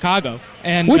nothing in Chicago.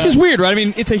 And which is weird, right? I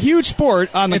mean, it's a huge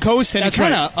sport on the coast and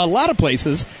kind of right. a lot of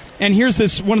places. And here's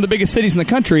this one of the biggest cities in the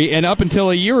country, and up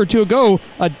until a year or two ago,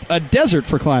 a desert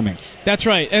for climbing. That's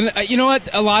right. And you know what?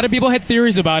 A lot of people had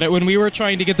theories about it. When we were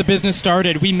trying to get the business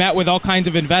started, we met with all kinds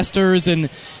of investors and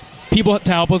people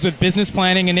to help us with business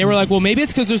planning, and they were like, well, maybe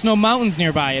it's because there's no mountains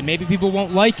nearby, and maybe people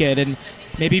won't like it, and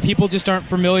maybe people just aren't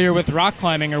familiar with rock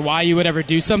climbing or why you would ever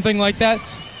do something like that.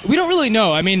 We don't really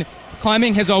know. I mean,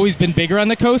 climbing has always been bigger on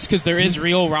the coast because there is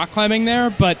real rock climbing there,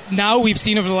 but now we've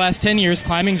seen over the last 10 years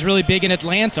climbing's really big in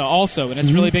Atlanta also, and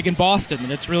it's really big in Boston,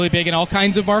 and it's really big in all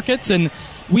kinds of markets, and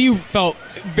we felt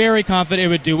very confident it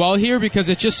would do well here because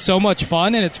it's just so much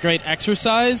fun and it's great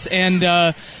exercise, and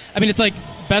it's like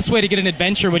best way to get an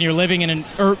adventure when you're living in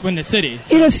a city.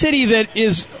 So. In a city that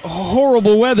is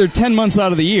horrible weather 10 months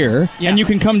out of the year, and you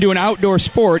can come to an outdoor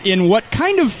sport in what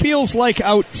kind of feels like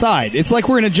outside. It's like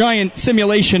we're in a giant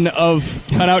simulation of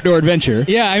an outdoor adventure.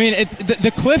 Yeah, I mean,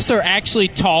 the cliffs are actually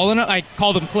tall enough. I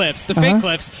call them cliffs. The fake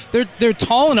cliffs, they're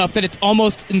tall enough that it's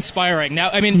almost inspiring. Now,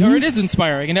 I mean, or it is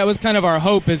inspiring, and that was kind of our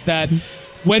hope is that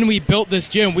when we built this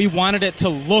gym, we wanted it to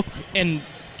look and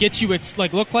get you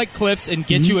look like cliffs and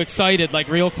get you excited like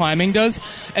real climbing does,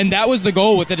 and that was the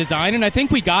goal with the design, and I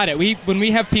think we got it. When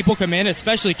we have people come in,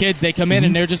 especially kids, they come in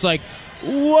and they're just like,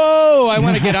 whoa, I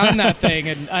want to get on that thing,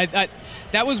 and I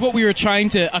that was what we were trying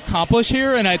to accomplish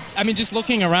here, and I mean just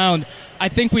looking around, I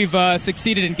think we've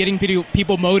succeeded in getting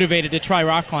people motivated to try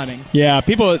rock climbing. Yeah,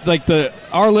 people like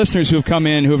our listeners who have come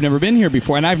in who have never been here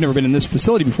before, and I've never been in this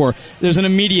facility before, there's an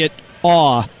immediate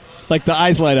awe. Like the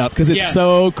eyes light up because it's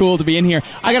so cool to be in here.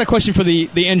 I got a question for the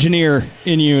engineer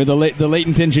in you, the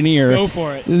latent engineer. Go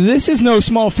for it. This is no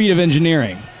small feat of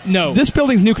engineering. No. This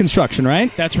building's new construction,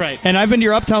 right? That's right. And I've been to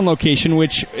your Uptown location,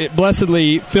 which it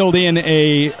blessedly filled in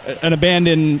an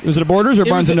abandoned, was it a Borders or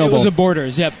Barnes & Noble? It was a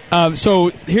Borders, yep. So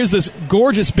here's this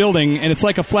gorgeous building, and it's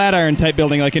like a Flatiron type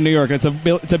building like in New York. It's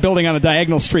a building on a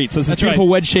diagonal street. So it's a beautiful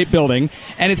wedge-shaped building,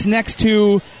 and it's next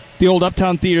to the old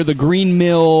Uptown Theater, the Green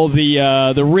Mill,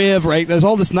 the Riv, right? There's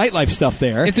all this nightlife stuff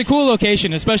there. It's a cool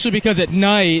location, especially because at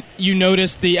night you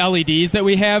notice the LEDs that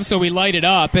we have, so we light it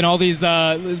up, and all these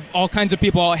all kinds of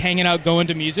people all hanging out going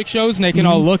to music shows, and they can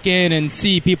all look in and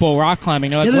see people rock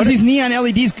climbing. Like, there's these neon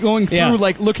LEDs going through,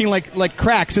 like looking like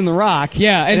cracks in the rock.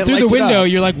 Yeah, and through the window,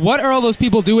 you're like, what are all those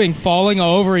people doing, falling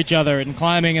all over each other and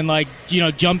climbing and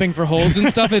jumping for holds and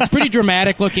stuff? It's pretty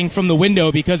dramatic looking from the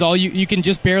window because all you can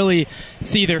just barely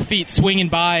see their feet swinging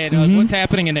by and what's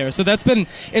happening in there. So it's been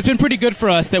pretty good for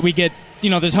us that we get,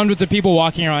 there's hundreds of people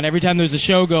walking around every time there's a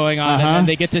show going on, and then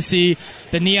they get to see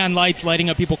the neon lights lighting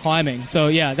up people climbing. So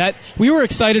yeah, that we were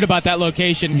excited about that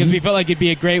location because we felt like it'd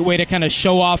be a great way to kind of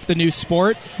show off the new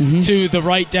sport to the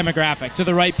right demographic, to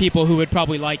the right people who would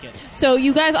probably like it. So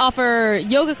you guys offer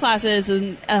yoga classes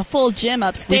and a full gym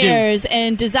upstairs,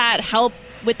 and does that help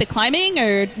with the climbing,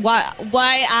 or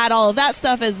why add all of that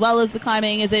stuff as well as the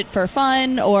climbing? Is it for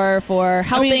fun or for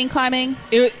helping climbing?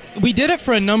 We did it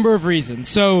for a number of reasons.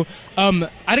 So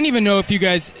I don't even know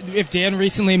if Dan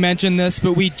recently mentioned this,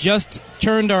 but we just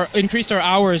increased our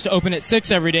hours to open at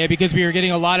 6 every day because we were getting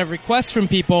a lot of requests from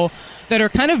people that are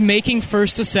kind of making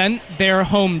First Ascent their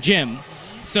home gym.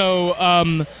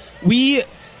 So we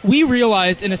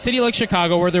realized in a city like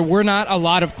Chicago where there were not a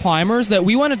lot of climbers that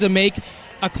we wanted to make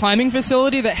a climbing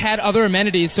facility that had other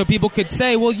amenities so people could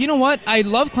say, well, you know what, I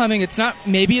love climbing,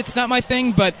 maybe it's not my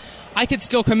thing, but I could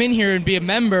still come in here and be a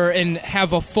member and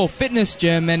have a full fitness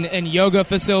gym and yoga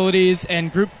facilities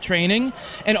and group training,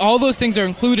 and all those things are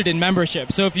included in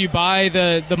membership. So if you buy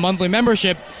the monthly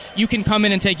membership, you can come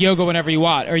in and take yoga whenever you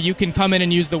want, or you can come in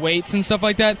and use the weights and stuff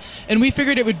like that. And we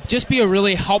figured it would just be a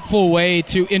really helpful way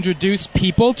to introduce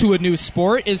people to a new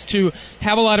sport, is to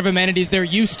have a lot of amenities they're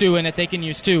used to and that they can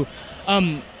use too.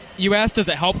 You asked, does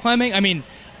it help climbing? I mean,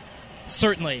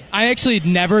 certainly. I actually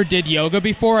never did yoga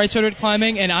before I started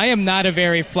climbing, and I am not a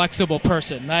very flexible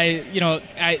person.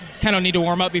 I kind of need to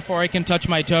warm up before I can touch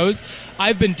my toes.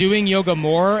 I've been doing yoga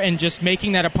more and just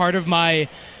making that a part of my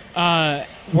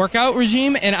workout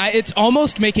regime, and it's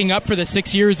almost making up for the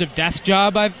 6 years of desk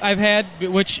job I've had,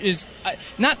 which is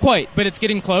not quite, but it's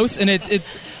getting close. And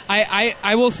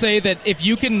I will say that if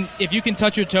you can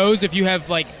touch your toes, if you have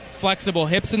flexible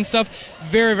hips and stuff,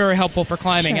 very, very helpful for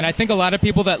climbing. Sure. And I think a lot of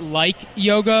people that like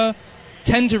yoga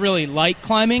tend to really like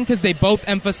climbing because they both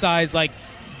emphasize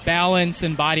balance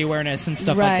and body awareness and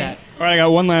stuff like that. All right, I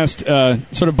got one last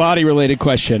sort of body-related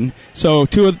question. So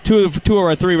two of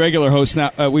our three regular hosts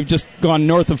now, we've just gone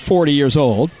north of 40 years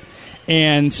old.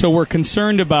 And so we're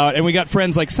concerned about, and we got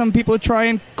friends some people are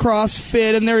trying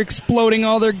CrossFit and they're exploding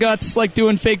all their guts,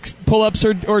 doing fake pull-ups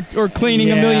or cleaning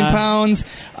 1 million pounds.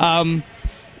 I'm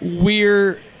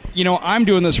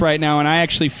doing this right now, and I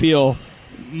actually feel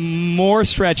more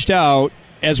stretched out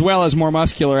as well as more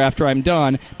muscular after I'm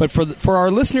done. But for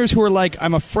our listeners who are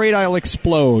I'm afraid I'll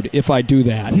explode if I do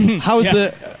that.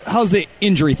 How's the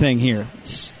injury thing here?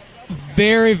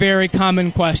 Very, very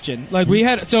common question.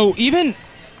 Even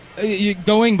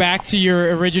going back to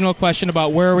your original question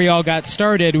about where we all got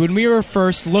started, when we were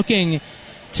first looking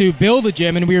to build a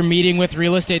gym and we were meeting with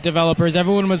real estate developers,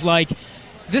 everyone was like,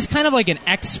 is this kind of an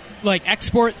X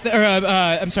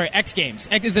Games?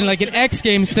 Is it an X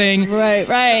Games thing?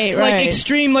 Right.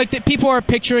 Extreme, people are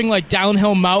picturing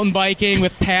downhill mountain biking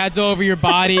with pads all over your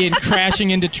body and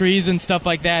crashing into trees and stuff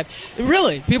like that.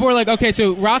 Really, people were okay,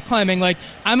 so rock climbing,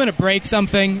 I'm going to break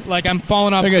something, I'm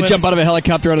falling off. They're going to jump out of a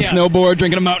helicopter on a snowboard,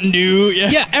 drinking a Mountain Dew.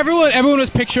 Yeah. Everyone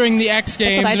was picturing the X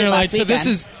Games, and they're so weekend. This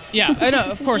is. Yeah, I know.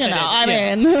 Of course, I'm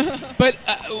in. But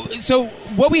so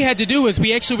what we had to do was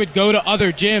we actually would go to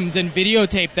other gyms and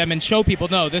videotape them and show people,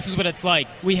 no, this is what it's like.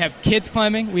 We have kids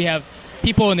climbing. We have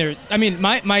people in there. I mean,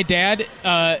 my dad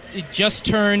just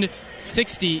turned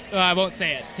 60. I won't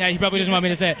say it. Yeah, he probably doesn't want me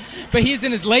to say it. But he's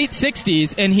in his late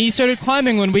 60s, and he started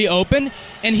climbing when we opened,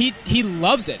 and he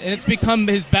loves it, and it's become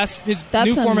his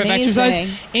new form of exercise.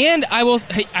 And I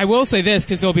will say this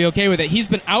because he'll be okay with it. He's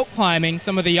been out climbing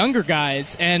some of the younger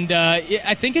guys, and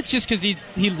I think it's just because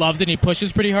he loves it and he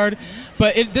pushes pretty hard.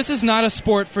 But this is not a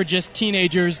sport for just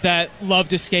teenagers that love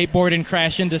to skateboard and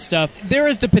crash into stuff. There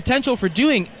is the potential for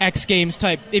doing X Games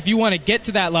type. If you want to get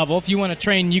to that level, if you want to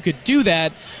train, you could do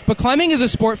that. But climbing is a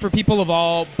sport for people of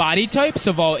all body types,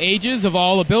 of all ages, of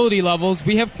all ability levels.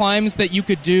 We have climbs that you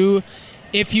could do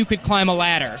if you could climb a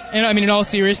ladder. And I mean, in all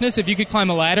seriousness, if you could climb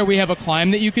a ladder, we have a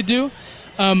climb that you could do.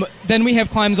 Then we have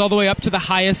climbs all the way up to the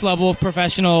highest level of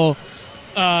professional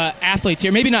athletes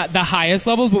here. Maybe not the highest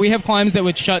levels, but we have climbs that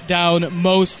would shut down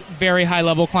most very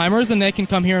high-level climbers, and they can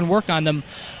come here and work on them.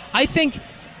 I think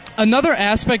another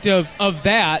aspect of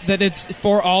that it's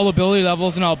for all ability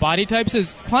levels and all body types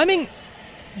is climbing.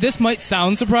 This might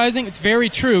sound surprising. It's very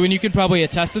true, and you could probably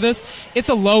attest to this. It's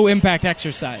a low-impact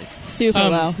exercise. Super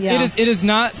low, yeah. It is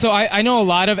not. So I know a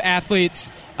lot of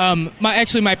athletes.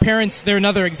 My parents, they're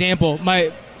another example.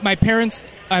 My parents,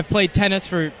 I've played tennis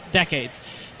for decades.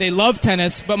 They love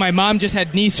tennis, but my mom just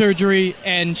had knee surgery,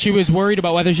 and she was worried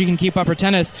about whether she can keep up her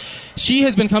tennis. She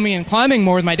has been coming and climbing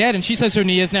more with my dad, and she says her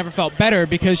knee has never felt better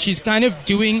because she's kind of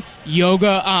doing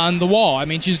yoga on the wall. I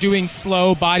mean, she's doing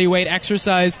slow body weight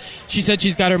exercise. She said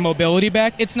she's got her mobility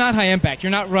back. It's not high impact.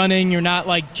 You're not running. You're not,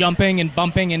 like, jumping and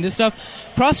bumping into stuff.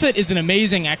 CrossFit is an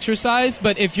amazing exercise,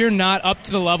 but if you're not up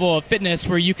to the level of fitness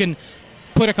where you can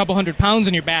put a couple 100 pounds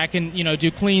in your back and, you know,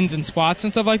 do cleans and squats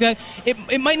and stuff like that,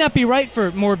 it might not be right for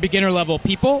more beginner level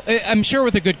people. I'm sure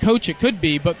with a good coach it could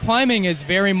be, but climbing is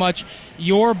very much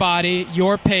your body,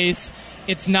 your pace.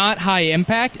 It's not high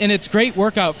impact, and it's great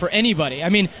workout for anybody. I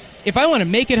mean, if I want to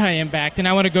make it high impact and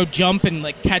I want to go jump and,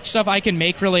 like, catch stuff, I can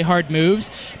make really hard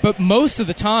moves, but most of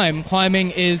the time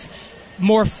climbing is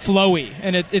more flowy,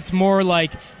 and it's more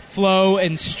like flow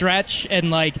and stretch and,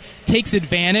 like, takes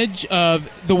advantage of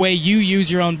the way you use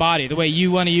your own body, the way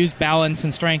you want to use balance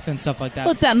and strength and stuff like that.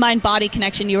 Well, it's that mind-body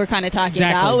connection you were kind of talking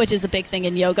about, which is a big thing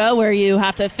in yoga, where you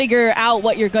have to figure out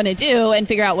what you're going to do and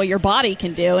figure out what your body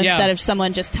can do instead of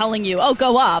someone just telling you, oh,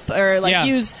 go up, or, like,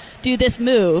 do this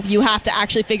move. You have to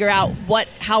actually figure out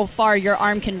how far your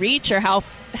arm can reach or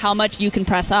how much you can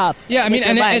press up. Yeah, I mean,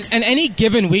 and any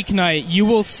given weeknight, you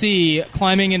will see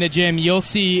climbing in a gym, you'll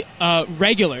see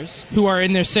regulars who are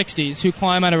in their 60s who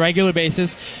climb on a regular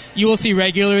basis. You will see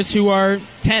regulars who are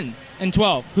 10 and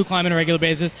 12 who climb on a regular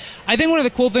basis. I think one of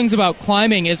the cool things about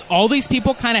climbing is all these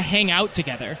people kind of hang out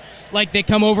together. Like, they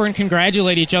come over and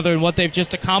congratulate each other on what they've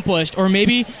just accomplished, or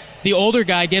maybe the older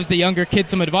guy gives the younger kid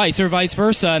some advice, or vice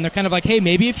versa, and they're kind of like, hey,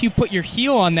 maybe if you put your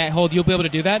heel on that hold, you'll be able to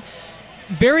do that.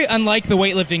 Very unlike the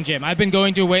weightlifting gym. I've been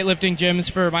going to weightlifting gyms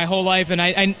for my whole life, and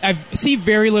I see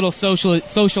very little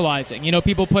socializing. You know,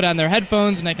 people put on their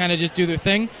headphones, and they kind of just do their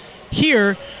thing.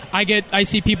 Here, I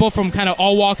see people from kind of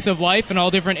all walks of life and all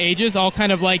different ages, all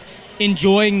kind of, like,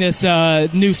 enjoying this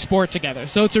new sport together.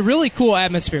 So it's a really cool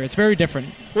atmosphere. It's very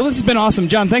different. Well, this has been awesome.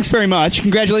 John, thanks very much.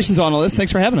 Congratulations on all this.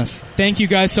 Thanks for having us. Thank you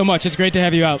guys so much. It's great to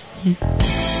have you out.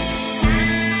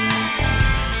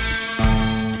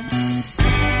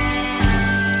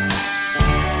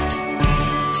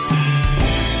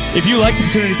 If you like the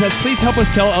Opportunity Test, please help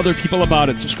us tell other people about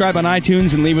it. Subscribe on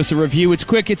iTunes and leave us a review. It's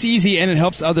quick, it's easy, and it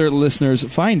helps other listeners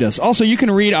find us. Also, you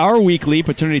can read our weekly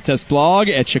Opportunity Test blog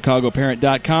at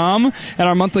chicagoparent.com and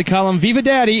our monthly column Viva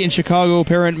Daddy in Chicago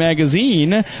Parent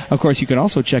Magazine. Of course, you can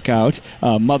also check out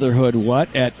Motherhood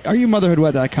What at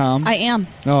areyouMotherhoodWhat.com. I am.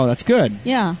 Oh, that's good.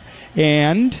 Yeah.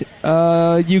 And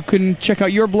you can check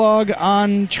out your blog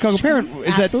on Chicago Parent.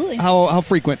 Absolutely. How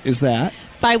frequent is that?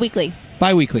 Bi-weekly.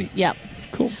 Bi-weekly. Yep.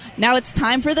 Cool. Now it's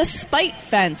time for the Spite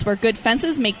Fence, where good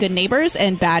fences make good neighbors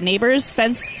and bad neighbors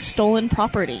fence stolen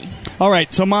property. All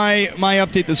right, so my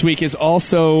update this week is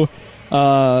also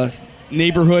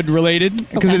neighborhood related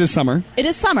because it is summer. It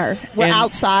is summer. We're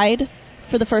outside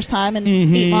for the first time in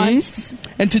 8 months.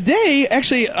 And today,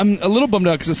 actually, I'm a little bummed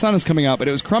out because the sun is coming out, but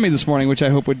it was crummy this morning, which I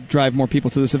hope would drive more people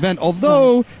to this event.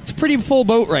 Although it's a pretty full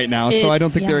boat right now, so I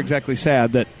don't think they're exactly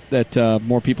sad that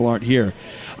more people aren't here.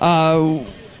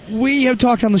 We have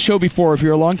talked on the show before, if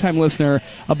you're a longtime listener,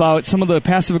 about some of the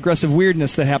passive-aggressive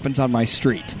weirdness that happens on my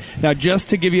street. Now, just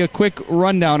to give you a quick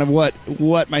rundown of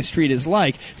what my street is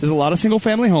like, there's a lot of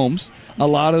single-family homes, a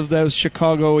lot of those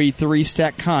Chicago-y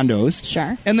three-stack condos,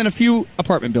 sure, and then a few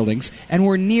apartment buildings, and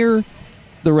we're near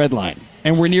the red line,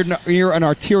 and we're near an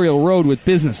arterial road with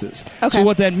businesses. Okay. So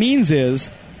what that means is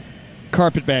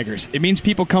carpetbaggers. It means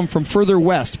people come from further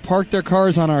west, park their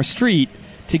cars on our street,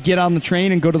 to get on the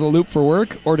train and go to the loop for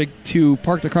work, or to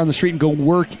park the car on the street and go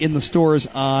work in the stores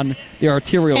on the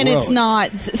arterial road. And it's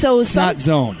not not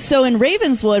zoned. So in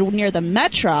Ravenswood, near the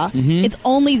Metra, it's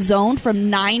only zoned from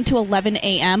 9 to 11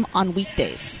 a.m. on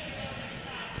weekdays.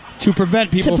 To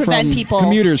prevent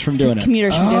commuters from doing it.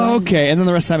 Commuters from doing it. Okay, and then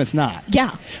the rest of the time it's not.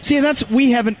 Yeah. See,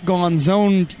 we haven't gone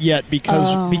zoned yet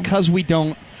because we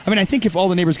don't. I mean, I think if all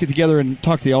the neighbors get together and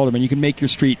talk to the alderman, you can make your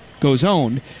street go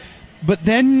zoned. But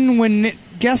then when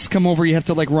guests come over, you have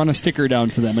to, like, run a sticker down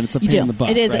to them, and it's a pain in the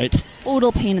butt, It is right? a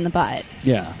total pain in the butt.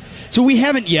 Yeah. So we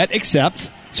haven't yet,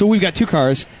 so we've got 2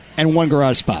 cars and 1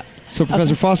 garage spot. So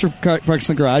Professor Foster parks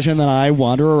in the garage, and then I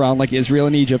wander around like Israel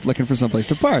and Egypt looking for someplace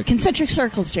to park. Concentric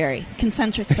circles, Jerry.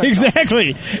 Concentric circles.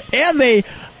 Exactly. And they,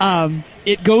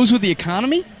 it goes with the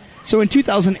economy. So in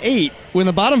 2008, when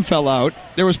the bottom fell out,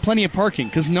 there was plenty of parking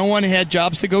because no one had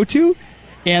jobs to go to,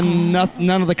 and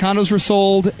none of the condos were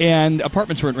sold, and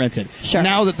apartments weren't rented. Sure.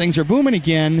 Now that things are booming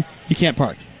again, you can't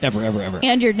park. Ever, ever, ever.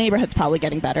 And your neighborhood's probably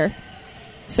getting better.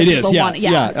 So it is, yeah, want it,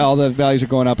 yeah. All the values are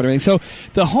going up and everything. So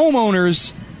the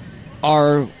homeowners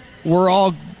we're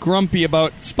all grumpy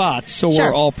about spots, so Sure.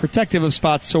 we're all protective of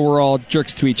spots, so we're all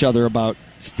jerks to each other about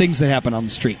things that happen on the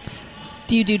street.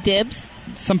 Do you do dibs?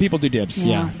 Some people do dibs,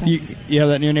 Yeah, yeah. You have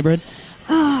that in your neighborhood?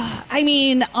 I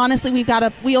mean, honestly,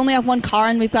 we only have one car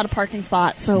and we've got a parking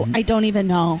spot, so I don't even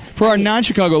know. For our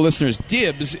non-Chicago listeners,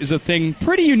 dibs is a thing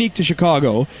pretty unique to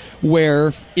Chicago,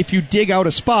 where if you dig out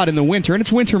a spot in the winter, and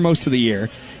it's winter most of the year,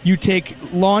 you take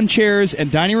lawn chairs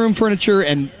and dining room furniture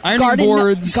and ironing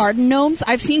boards. Garden gnomes?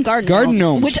 I've seen garden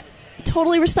gnomes. Which I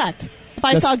totally respect. If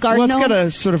I saw a garden gnome... gnome... Well,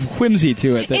 it's got a sort of whimsy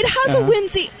to it. It has a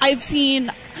whimsy. I've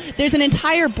seen... There's an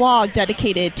entire blog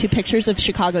dedicated to pictures of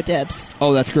Chicago dibs.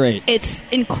 Oh, that's great. It's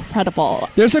incredible.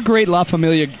 There's a great La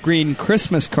Familia Green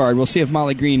Christmas card. We'll see if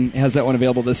Molly Green has that one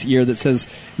available this year that says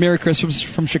Merry Christmas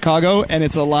from Chicago, and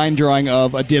it's a line drawing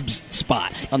of a dibs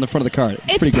spot on the front of the card.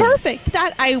 It's pretty good.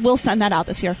 That I will send that out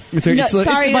this year. It's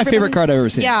my favorite card I've ever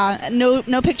seen. Yeah,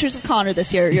 no pictures of Connor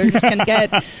this year. You're just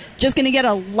gonna get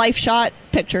a life shot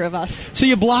picture of us. So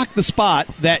you block the spot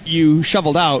that you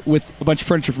shoveled out with a bunch of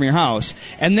furniture from your house,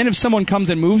 and then if someone comes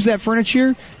and moves that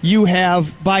furniture, you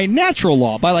have, by natural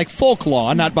law, by like folk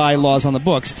law, not by laws on the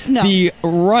books, the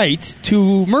right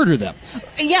to murder them.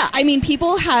 Yeah, I mean,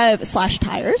 people have slashed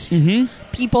tires. Mm-hmm.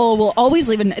 People will always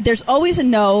leave there's always a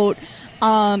note.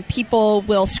 People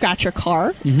will scratch your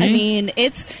car. Mm-hmm. I mean,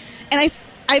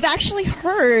 I've actually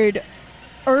heard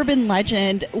urban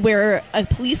legend where a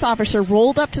police officer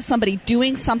rolled up to somebody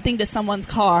doing something to someone's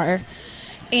car,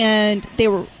 and they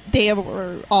were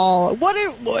all, what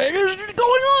is going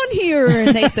on here?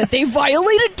 And they said they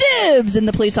violated dibs, and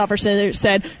the police officer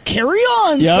said, "Carry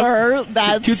on, sir."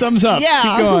 That's 2 thumbs up. Yeah.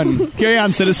 Keep going. Carry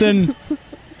on, citizen.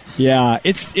 Yeah,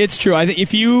 it's true. I think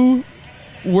if you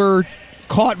were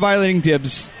caught violating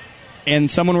dibs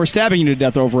and someone were stabbing you to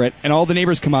death over it, and all the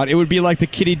neighbors come out, it would be like the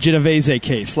Kitty Genovese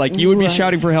case. Like, you would be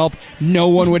shouting for help, no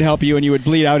one would help you, and you would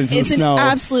bleed out into the snow. It's an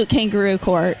absolute kangaroo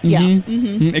court. Mm-hmm. Yeah.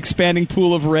 Mm-hmm. Expanding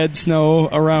pool of red snow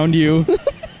around you.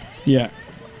 Yeah.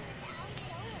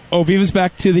 Oh, Viva's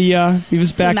back to the...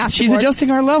 Viva's back. She's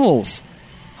adjusting our levels.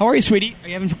 How are you, sweetie? Are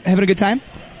you having a good time?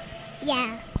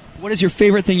 Yeah. What is your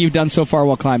favorite thing you've done so far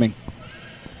while climbing?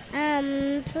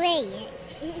 Playing it.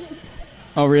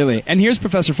 Oh, really? And here's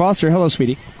Professor Foster. Hello,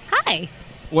 sweetie. Hi.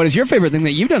 What is your favorite thing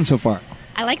that you've done so far?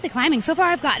 I like the climbing. So far,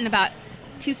 I've gotten about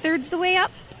 2/3 the way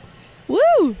up.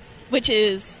 Woo! Which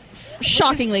is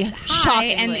shockingly high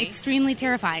and extremely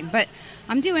terrifying. But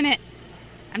I'm doing it.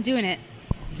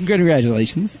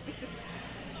 Congratulations.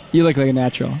 You look like a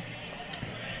natural.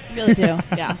 You really do.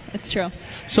 Yeah, it's true.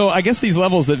 So I guess these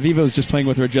levels that Viva is just playing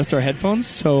with are just our headphones.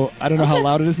 So I don't know how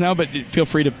loud it is now, but feel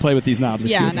free to play with these knobs.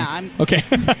 I'm okay.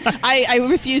 I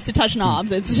refuse to touch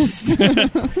knobs. It's just.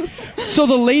 So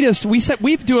the latest we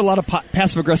do a lot of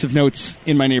passive aggressive notes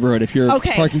in my neighborhood. If you're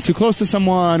parking too close to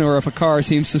someone, or if a car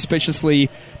seems suspiciously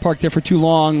parked there for too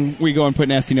long, we go and put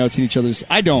nasty notes in each other's.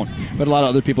 I don't, but a lot of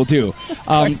other people do.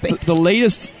 The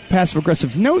latest passive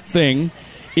aggressive note thing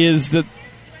is that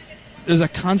there's a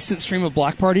constant stream of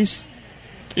block parties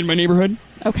in my neighborhood.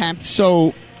 Okay.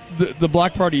 So the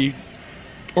block party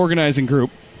organizing group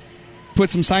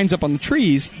put some signs up on the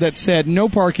trees that said no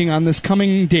parking on this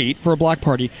coming date for a block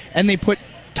party, and they put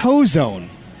tow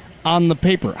zone on the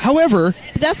paper. However,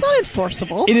 that's not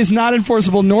enforceable. It is not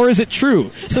enforceable, nor is it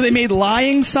true. So they made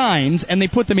lying signs, and they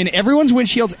put them in everyone's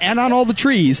windshields and on all the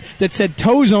trees that said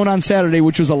tow zone on Saturday,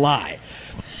 which was a lie.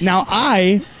 Now,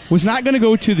 I was not going to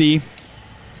go to the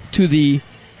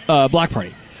block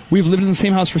party. We've lived in the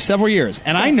same house for several years,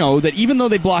 and I know that even though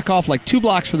they block off like 2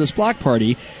 blocks for this block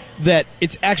party, that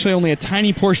it's actually only a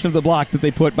tiny portion of the block that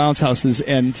they put bounce houses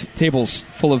and tables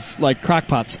full of like crock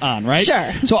pots on, right?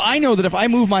 Sure. So I know that if I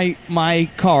move my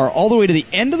car all the way to the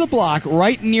end of the block,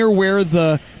 right near where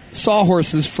the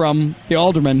sawhorses from the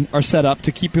aldermen are set up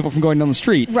to keep people from going down the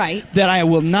street, right, that I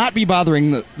will not be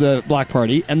bothering the block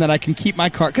party, and that I can keep my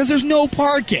car, because there's no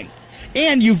parking.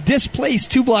 And you've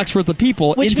displaced 2 blocks worth of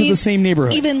people into the same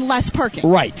neighborhood. Even less parking.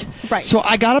 Right. So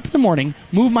I got up in the morning,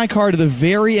 moved my car to the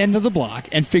very end of the block,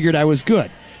 and figured I was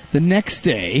good. The next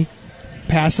day,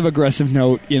 passive-aggressive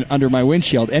note under my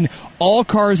windshield. And all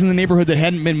cars in the neighborhood that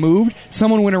hadn't been moved,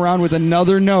 someone went around with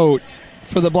another note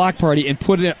for the block party and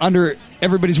put it under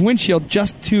everybody's windshield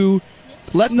just to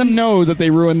let them know that they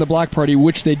ruined the block party,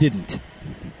 which they didn't.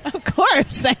 Of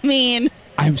course. I mean,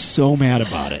 I'm so mad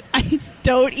about it. I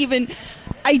don't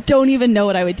even know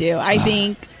what I would do. I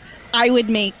think I would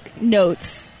make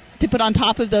notes to put on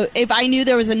top of if I knew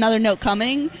there was another note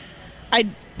coming, I'd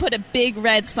put a big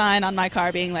red sign on my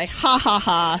car being like, ha ha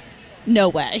ha, no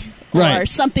way. Right. Or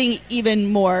something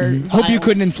even more violent. Hope you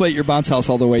couldn't inflate your bounce house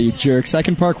all the way, you jerks. I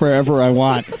can park wherever I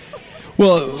want.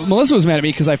 Well, Melissa was mad at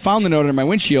me because I found the note under my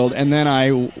windshield, and then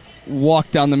I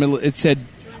walked down the middle. It said,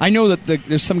 I know that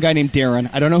there's some guy named Darren.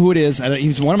 I don't know who it is.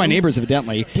 He's one of my neighbors,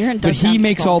 evidently. Darren does but he sound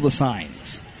makes cool. all the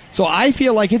signs. So I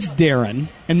feel like it's Darren,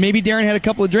 and maybe Darren had a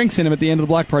couple of drinks in him at the end of the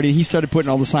block party, and he started putting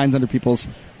all the signs under people's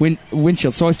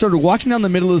windshield. So I started walking down the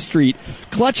middle of the street,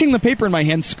 clutching the paper in my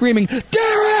hand, screaming,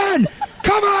 Darren!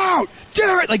 Come out!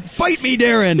 Darren! Like, fight me,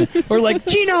 Darren! Or like,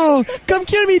 Chino! Come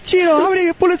kill me, Chino! How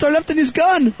many bullets are left in his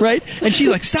gun? Right? And she's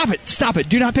like, stop it!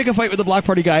 Do not pick a fight with the block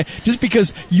party guy just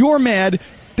because you're mad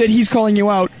that he's calling you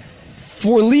out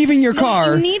for leaving your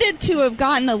car. You needed to have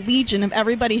gotten a legion of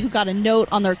everybody who got a note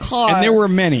on their car. And there were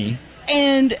many.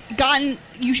 And gotten...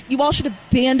 You all should have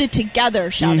banded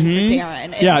together shouting for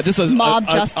Darren. It's yeah, just mob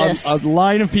justice. A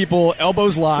line of people,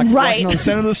 elbows locked, walking on the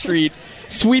center of the street,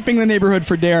 sweeping the neighborhood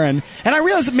for Darren. And I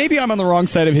realized that maybe I'm on the wrong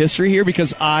side of history here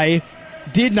because I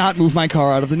did not move my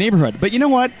car out of the neighborhood. But you know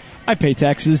what? I pay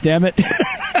taxes, damn it.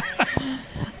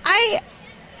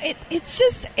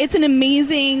 It's an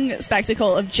amazing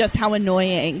spectacle of just how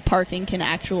annoying parking can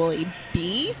actually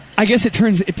be. I guess it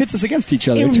pits us against each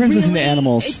other. It turns us into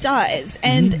animals. It does.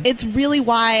 And it's really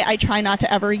why I try not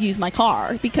to ever use my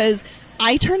car, because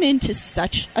I turn into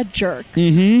such a jerk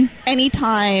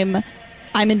anytime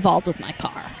I'm involved with my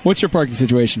car. What's your parking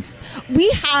situation? We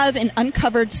have an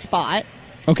uncovered spot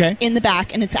in the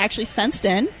back, and it's actually fenced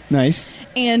in. Nice.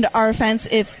 And our fence,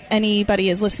 if anybody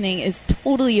is listening, is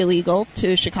totally illegal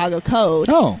to Chicago code.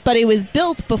 Oh. But it was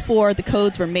built before the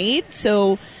codes were made,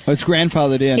 so... it's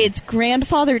grandfathered in. It's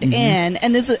grandfathered in.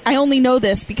 And I only know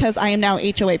this because I am now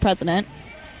HOA president.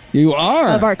 You are?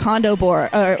 Of our condo board,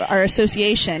 our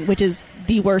association, which is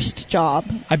the worst job.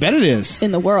 I bet it is.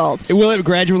 In the world. Will it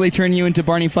gradually turn you into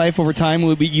Barney Fife over time?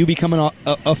 Will you become an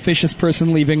officious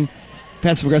person leaving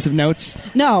passive-aggressive notes?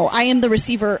 No, I am the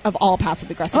receiver of all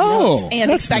passive-aggressive notes and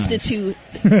expected to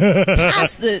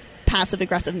pass the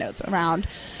passive-aggressive notes around.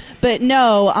 But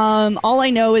no, all I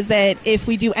know is that if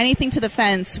we do anything to the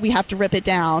fence, we have to rip it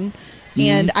down.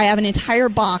 And I have an entire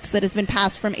box that has been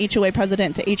passed from HOA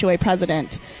president to HOA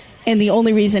president. And the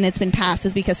only reason it's been passed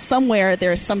is because somewhere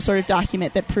there is some sort of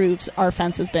document that proves our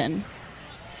fence has been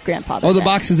grandfathered. Oh, the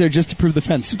box is there just to prove the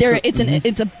fence.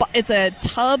 It's a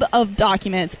tub of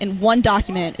documents, and one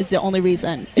document is the only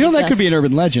reason. That could be an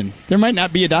urban legend. There might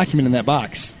not be a document in that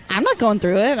box. I'm not going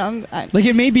through it. Like,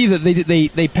 it may be that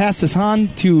they passed this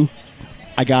on to...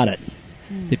 I got it.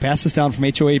 They passed this down from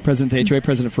HOA president to HOA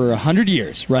president for 100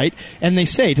 years, right? And they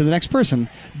say to the next person,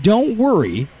 don't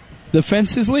worry, the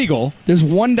fence is legal. There's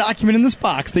one document in this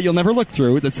box that you'll never look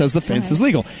through that says the fence is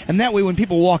legal. And that way when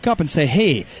people walk up and say,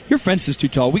 hey, your fence is too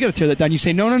tall, we got to tear that down, you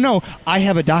say, no, I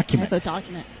have a document. I have a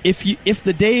document. If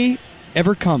the day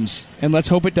ever comes, and let's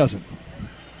hope it doesn't,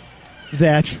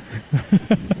 that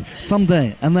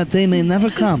someday, and that day may never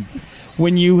come,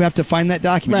 when you have to find that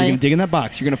document, you're going to dig in that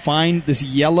box, you're going to find this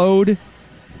yellowed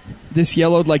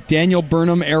like Daniel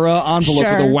Burnham era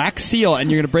envelope with a wax seal, and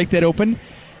you're going to break that open,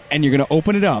 and you're going to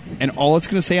open it up, and all it's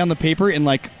going to say on the paper in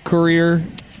like Courier,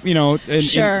 in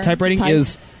typewriting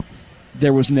is,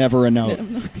 there was never a note.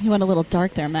 You went a little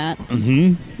dark there, Matt.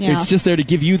 Mm-hmm. Yeah. It's just there to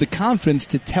give you the confidence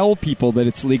to tell people that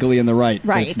it's legally in the right.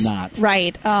 But it's not.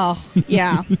 Right. Oh,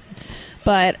 yeah.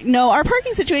 But no, our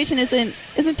parking situation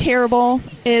isn't terrible.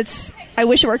 I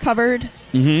wish it were covered.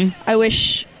 I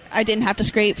wish I didn't have to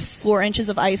scrape 4 inches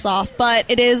of ice off, but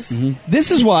it is.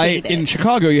 This is why in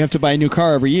Chicago you have to buy a new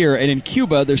car every year, and in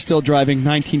Cuba they're still driving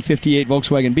 1958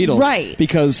 Volkswagen Beetles, right?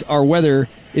 Because our weather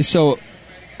is so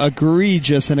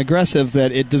egregious and aggressive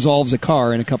that it dissolves a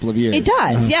car in a couple of years. It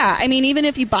does, yeah. I mean, even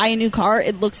if you buy a new car,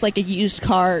 it looks like a used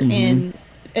car in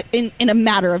a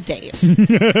matter of days.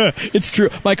 It's true.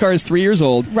 My car is 3 years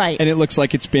old, right? And it looks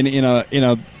like it's been in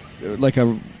a like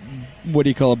a. What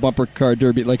do you call a bumper car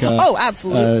derby? Like a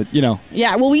absolutely.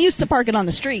 Yeah. Well, we used to park it on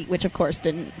the street, which of course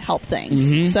didn't help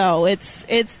things. So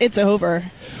it's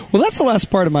over. Well, that's the last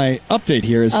part of my update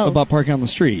here is about parking on the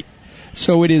street.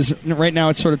 So it is right now.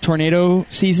 It's sort of tornado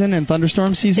season and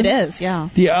thunderstorm season. It is, yeah.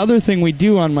 The other thing we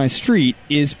do on my street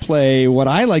is play what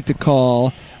I like to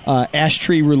call ash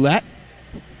tree roulette.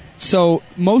 So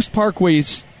most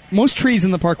parkways most trees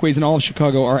in the parkways in all of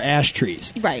Chicago are ash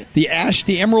trees. Right. The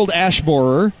emerald ash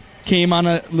borer came on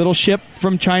a little ship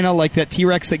from China, like that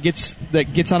T-Rex that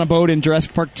gets on a boat in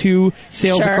Jurassic Park 2,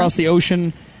 sails across the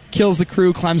ocean, kills the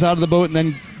crew, climbs out of the boat, and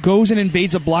then goes and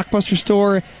invades a Blockbuster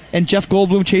store, and Jeff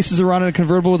Goldblum chases around in a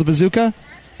convertible with a bazooka.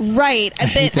 Right. I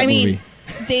hate that movie.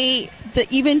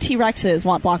 Even T-Rexes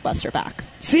want Blockbuster back.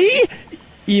 See?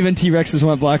 Even T-Rexes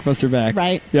want Blockbuster back.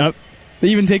 Right. Yep. They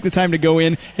even take the time to go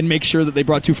in and make sure that they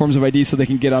brought 2 forms of ID so they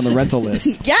can get on the rental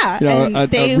list. Yeah. You know,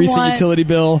 a recent utility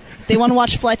bill. They want to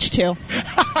watch Fletch 2.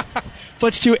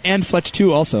 Fletch 2 and Fletch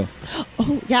 2 also.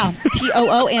 Oh, yeah.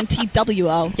 TOO and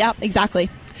TWO. Yeah, exactly.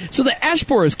 So the ash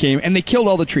borers came and they killed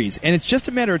all the trees. And it's just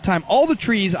a matter of time. All the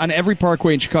trees on every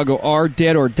parkway in Chicago are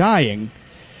dead or dying.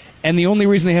 And the only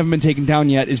reason they haven't been taken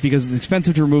down yet is because it's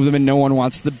expensive to remove them and no one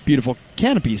wants the beautiful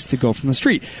canopies to go from the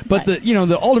street. But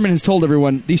the alderman has told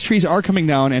everyone these trees are coming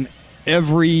down and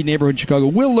every neighborhood in Chicago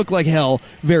will look like hell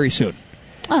very soon.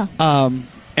 Oh.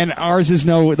 And ours is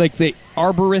the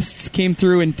arborists came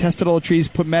through and tested all the trees,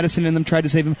 put medicine in them, tried to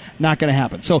save them. Not going to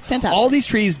happen. So Fantastic. All these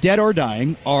trees, dead or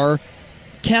dying, are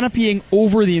canopying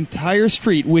over the entire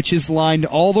street, which is lined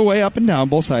all the way up and down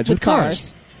both sides with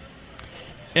cars.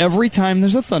 Every time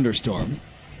there's a thunderstorm,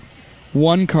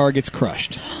 one car gets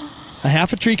crushed. A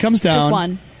half a tree comes down. Just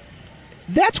one.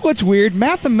 That's what's weird.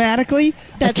 Mathematically,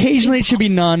 occasionally it should be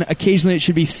none. Occasionally it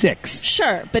should be 6.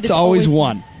 Sure, but it's always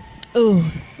 1. Ooh,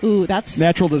 that's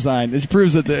natural design. It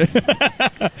proves that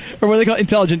or what do they call it?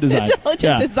 Intelligent design.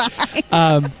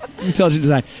 Intelligent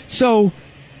design. So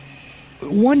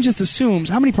one just assumes.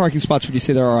 How many parking spots would you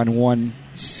say there are on one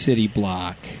city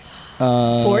block?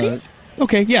 40.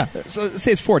 Okay, yeah. So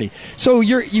say it's 40. So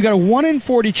you got a 1 in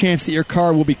 40 chance that your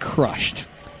car will be crushed.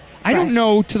 I don't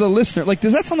know, to the listener,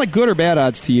 does that sound like good or bad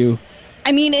odds to you?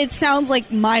 I mean, it sounds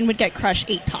like mine would get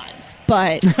crushed 8 times,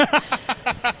 but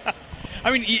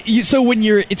I mean, so when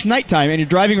it's nighttime and you're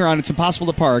driving around, it's impossible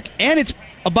to park, and it's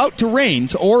about to rain,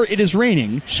 or it is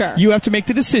raining. Sure. You have to make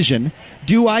the decision: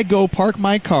 do I go park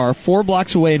my car 4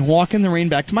 blocks away and walk in the rain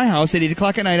back to my house at 8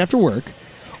 o'clock at night after work?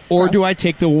 Or do I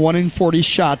take the 1 in 40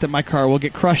 shot that my car will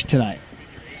get crushed tonight?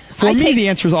 For me, the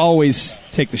answer is always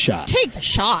take the shot. Take the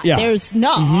shot. Yeah. There's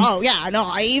no. Oh yeah,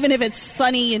 no. Even if it's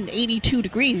sunny and 82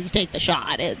 degrees, you take the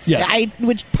shot. Yes. I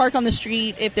would park on the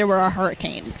street if there were a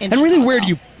hurricane. And really, where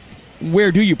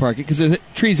do you park it? Because there's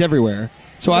trees everywhere.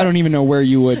 So I don't even know where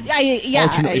you would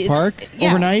alternately park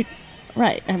overnight.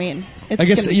 Right. I mean, I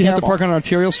guess you'd have to park on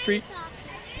Arterial Street.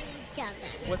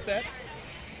 What's that?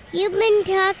 You've been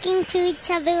talking to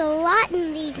each other a lot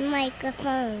in these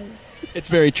microphones. It's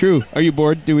very true. Are you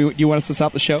bored? Do you want us to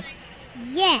stop the show?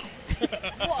 Yes.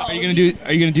 Are you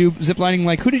gonna do zip lining?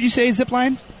 Like, who did you say zip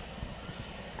lines?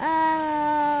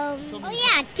 Oh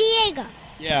yeah, Diego.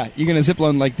 Yeah, you're gonna zip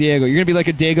line like Diego. You're gonna be like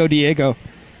a Diego.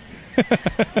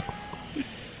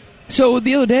 So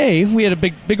the other day we had a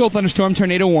big old thunderstorm,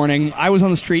 tornado warning. I was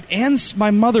on the street, and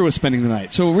my mother was spending the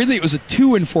night. So really, it was a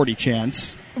 2 in 40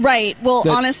 chance. Right. Well,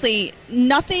 honestly,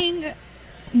 nothing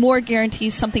more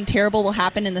guarantees something terrible will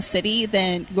happen in the city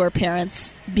than your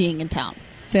parents being in town.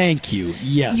 Thank you.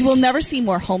 Yes. You will never see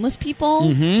more homeless people.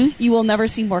 Mm-hmm. You will never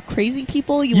see more crazy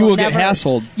people. You will get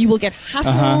hassled. You will get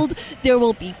hassled. There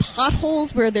will be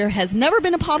potholes where there has never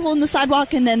been a pothole in the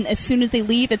sidewalk, and then as soon as they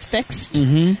leave, it's fixed.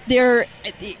 Mm-hmm.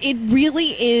 It really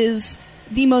is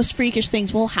the most freakish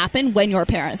things will happen when your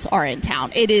parents are in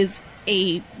town. It is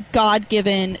a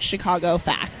God-given Chicago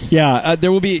fact. Yeah,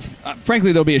 there will be,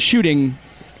 frankly, there'll be a shooting.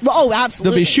 Oh, absolutely.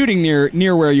 There'll be a shooting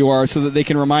near where you are so that they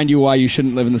can remind you why you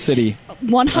shouldn't live in the city.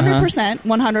 100%.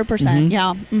 100%.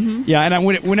 Yeah. Mm-hmm. Yeah, and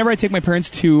whenever I take my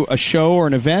parents to a show or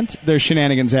an event, there's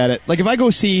shenanigans at it. Like, if I go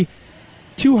see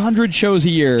 200 shows a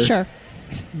year, sure.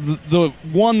 The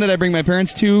one that I bring my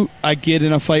parents to, I get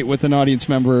in a fight with an audience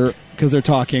member because they're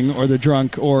talking or they're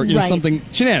drunk or something.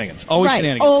 Shenanigans. Always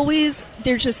shenanigans. Always.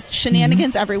 There's just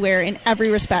shenanigans everywhere in every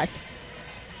respect.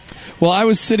 Well, I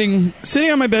was sitting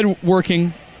on my bed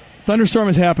working. Thunderstorm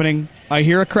is happening. I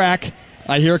hear a crack.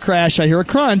 I hear a crash. I hear a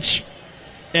crunch.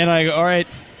 And I go, all right,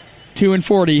 2 in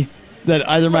 40 that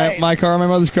either my car or my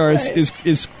mother's car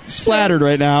is splattered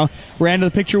right now. Ran to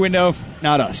the picture window.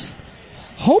 Not us.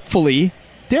 Hopefully,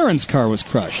 Darren's car was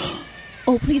crushed.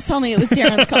 Oh, please tell me it was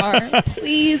Darren's car.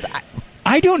 Please.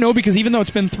 I don't know, because even though it's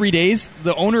been 3 days,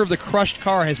 the owner of the crushed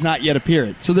car has not yet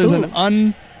appeared. So there's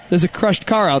there's a crushed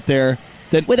car out there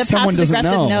that with a someone doesn't know.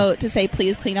 passive-aggressive note to say,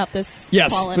 please clean up this.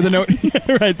 Yes, with a note.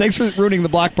 Right. Thanks for ruining the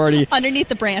block party. Underneath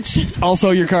the branch.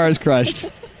 Also, your car is crushed.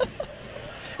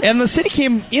 And the city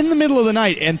came in the middle of the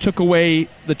night and took away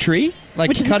the tree.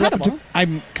 Which is incredible.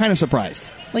 I'm kind of surprised.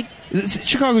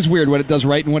 Chicago's weird what it does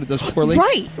right and what it does poorly.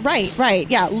 Right.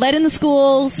 Yeah, lead in the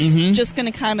schools, just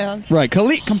going to kind of... Right,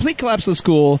 complete collapse of the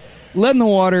school, lead in the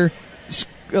water,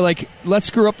 let's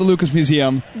screw up the Lucas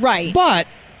Museum. Right. But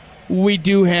we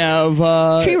do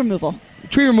have... tree removal.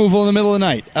 Tree removal in the middle of the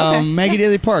night. Okay. Maggie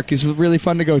Daly Park is really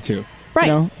fun to go to. Right.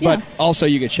 You know? Yeah. But also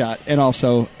you get shot, and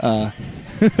also...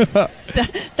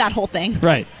 that whole thing.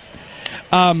 Right.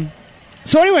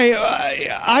 So anyway,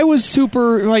 I was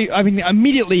super...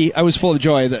 immediately I was full of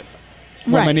joy that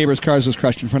one of my neighbors' cars was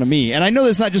crushed in front of me. And I know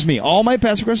that's not just me. All my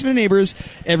passive-aggressive neighbors,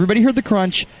 everybody heard the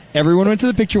crunch, everyone went to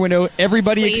the picture window,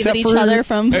 everybody Waved except at for... each other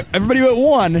from... Everybody but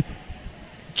one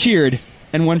cheered,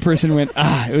 and one person went,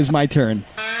 it was my turn.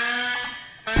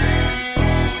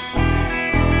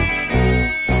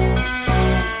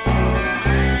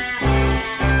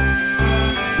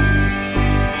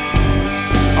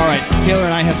 All right, Taylor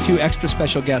and I have two extra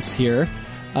special guests here.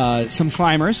 Some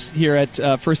climbers here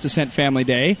at First Ascent Family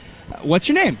Day. What's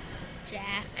your name?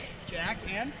 Jack. Jack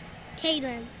and?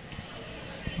 Caitlin.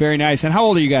 Very nice. And how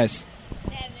old are you guys?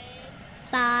 7.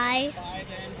 5. 5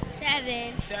 and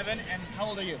 7. 7. And how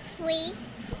old are you? 3.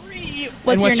 3.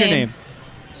 What's your your name?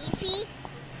 Evie.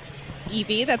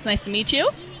 Evie, that's nice to meet you.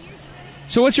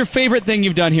 So what's your favorite thing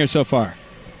you've done here so far?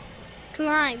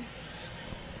 Climb.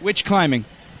 Which climbing?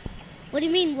 What do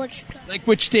you mean, what's... Like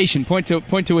which station? Point to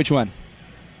which one.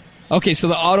 Okay, so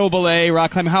the auto belay,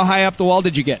 rock climbing. How high up the wall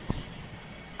did you get?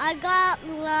 I got,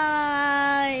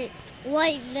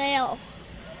 right there.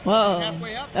 Whoa.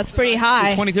 Halfway up. That's pretty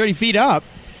high. 20, 30 feet up.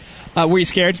 Were you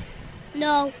scared?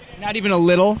 No. Not even a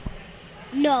little?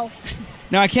 No.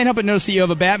 Now, I can't help but notice that you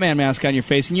have a Batman mask on your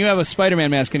face and you have a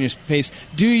Spider-Man mask on your face.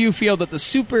 Do you feel that the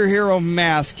superhero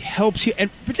mask helps you?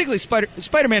 And particularly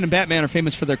Spider-Man and Batman are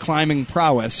famous for their climbing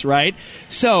prowess, right?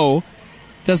 So,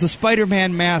 does the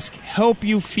Spider-Man mask help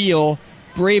you feel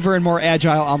braver and more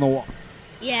agile on the wall?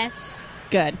 Yes.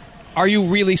 Good. Are you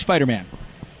really Spider-Man?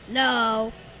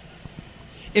 No.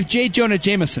 If J. Jonah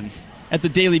Jameson at the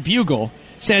Daily Bugle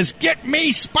says, "Get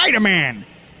me Spider-Man,"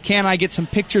 can I get some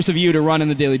pictures of you to run in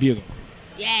the Daily Bugle?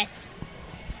 Yes.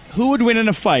 Who would win in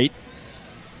a fight,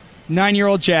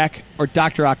 9-year-old Jack or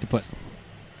Dr. Octopus?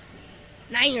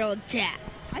 9-year-old Jack.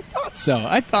 I thought so.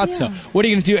 What are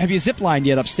you going to do? Have you zip-lined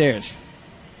yet upstairs?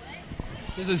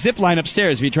 There's a zip-line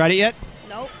upstairs. Have you tried it yet?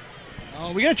 Nope.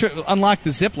 Oh, we got to unlock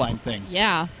the zip-line thing.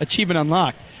 Yeah. Achievement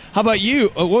unlocked. How about you?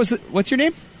 What's your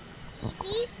name?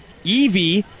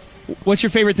 Evie. What's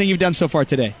your favorite thing you've done so far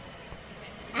today?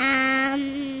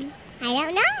 I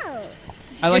don't know.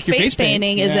 I like your face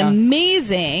painting is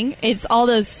amazing. It's all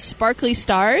those sparkly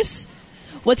stars.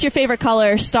 What's your favorite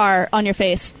color star on your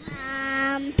face?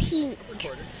 Pink.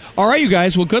 All right, you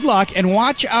guys. Well, good luck, and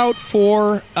watch out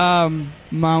for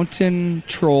mountain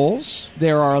trolls.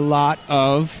 There are a lot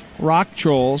of rock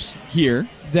trolls here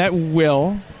that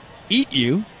will eat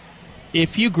you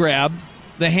if you grab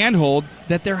the handhold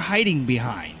that they're hiding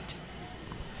behind.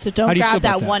 So don't grab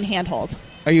that one handhold.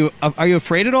 Are you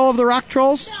afraid at all of the rock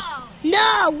trolls?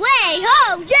 No way,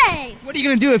 Jose! What are you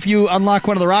going to do if you unlock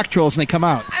one of the rock trolls and they come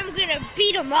out? I'm gonna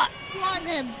beat him up.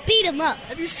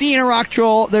 Have you seen a rock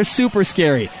troll? They're super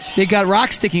scary. They got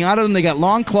rocks sticking out of them. They got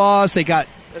long claws. They got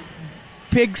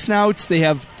pig snouts. They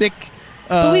have thick.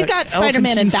 But we've got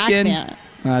Spider-Man and skin. Batman.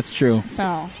 That's true.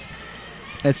 So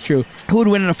that's true. Who would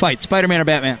win in a fight, Spider-Man or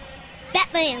Batman?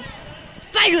 Batman.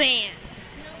 Spider-Man.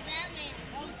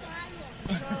 No,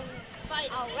 Batman.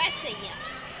 I'll wrestle you.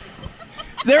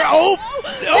 They're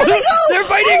they're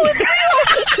fighting.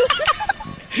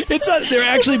 They're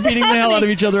actually beating the hell out of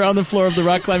each other on the floor of the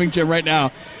rock climbing gym right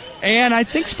now, and I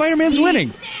think Spider-Man's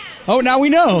winning. Oh, now we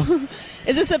know.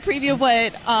 Is this a preview of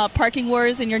what parking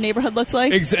wars in your neighborhood looks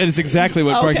like? It's exactly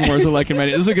what parking wars are like in my.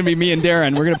 This is going to be me and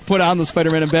Darren. We're going to put on the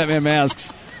Spider-Man and Batman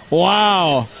masks.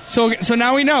 Wow. So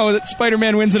now we know that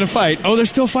Spider-Man wins in a fight. Oh, they're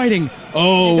still fighting.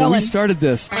 Oh, we started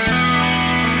this.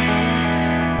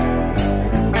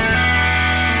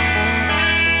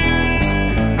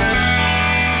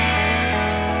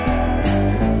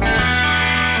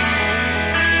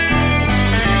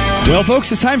 Well,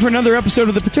 folks, it's time for another episode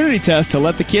of the Paternity Test to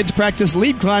let the kids practice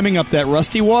lead climbing up that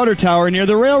rusty water tower near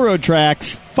the railroad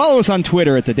tracks. Follow us on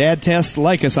Twitter at The Dad Test,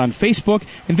 like us on Facebook,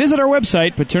 and visit our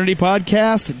website,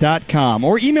 paternitypodcast.com,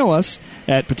 or email us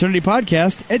at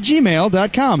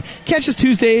paternitypodcast@gmail.com. Catch us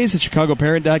Tuesdays at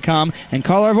chicagoparent.com and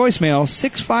call our voicemail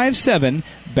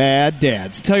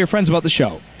 657-BAD-DADS. Tell your friends about the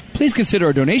show. Please consider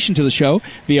a donation to the show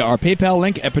via our PayPal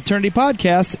link at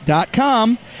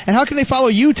paternitypodcast.com. And how can they follow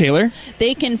you, Taylor?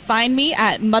 They can find me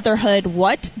at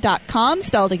motherhoodwhat.com,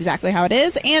 spelled exactly how it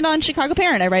is, and on Chicago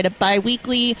Parent. I write a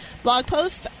bi-weekly blog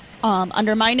post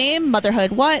under my name,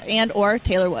 Motherhood What, and or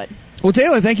Taylor Wood. Well,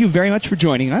 Taylor, thank you very much for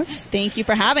joining us. Thank you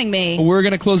for having me. We're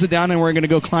going to close it down and we're going to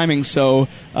go climbing. So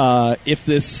if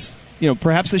this,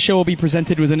 perhaps the show will be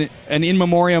presented with an in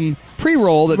memoriam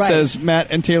pre-roll that says Matt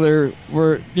and Taylor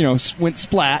went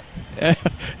splat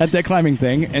at that climbing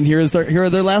thing, and here are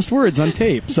their last words on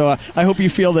tape. So I hope you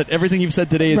feel that everything you've said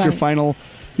today is your final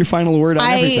word on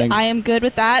everything. I am good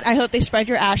with that. I hope they spread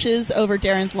your ashes over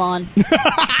Darren's lawn.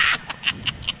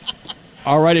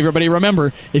 All right, everybody,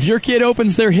 remember, if your kid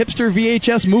opens their hipster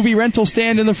VHS movie rental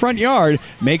stand in the front yard,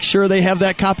 make sure they have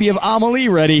that copy of Amelie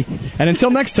ready. And until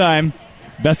next time,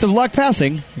 best of luck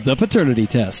passing the paternity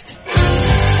test.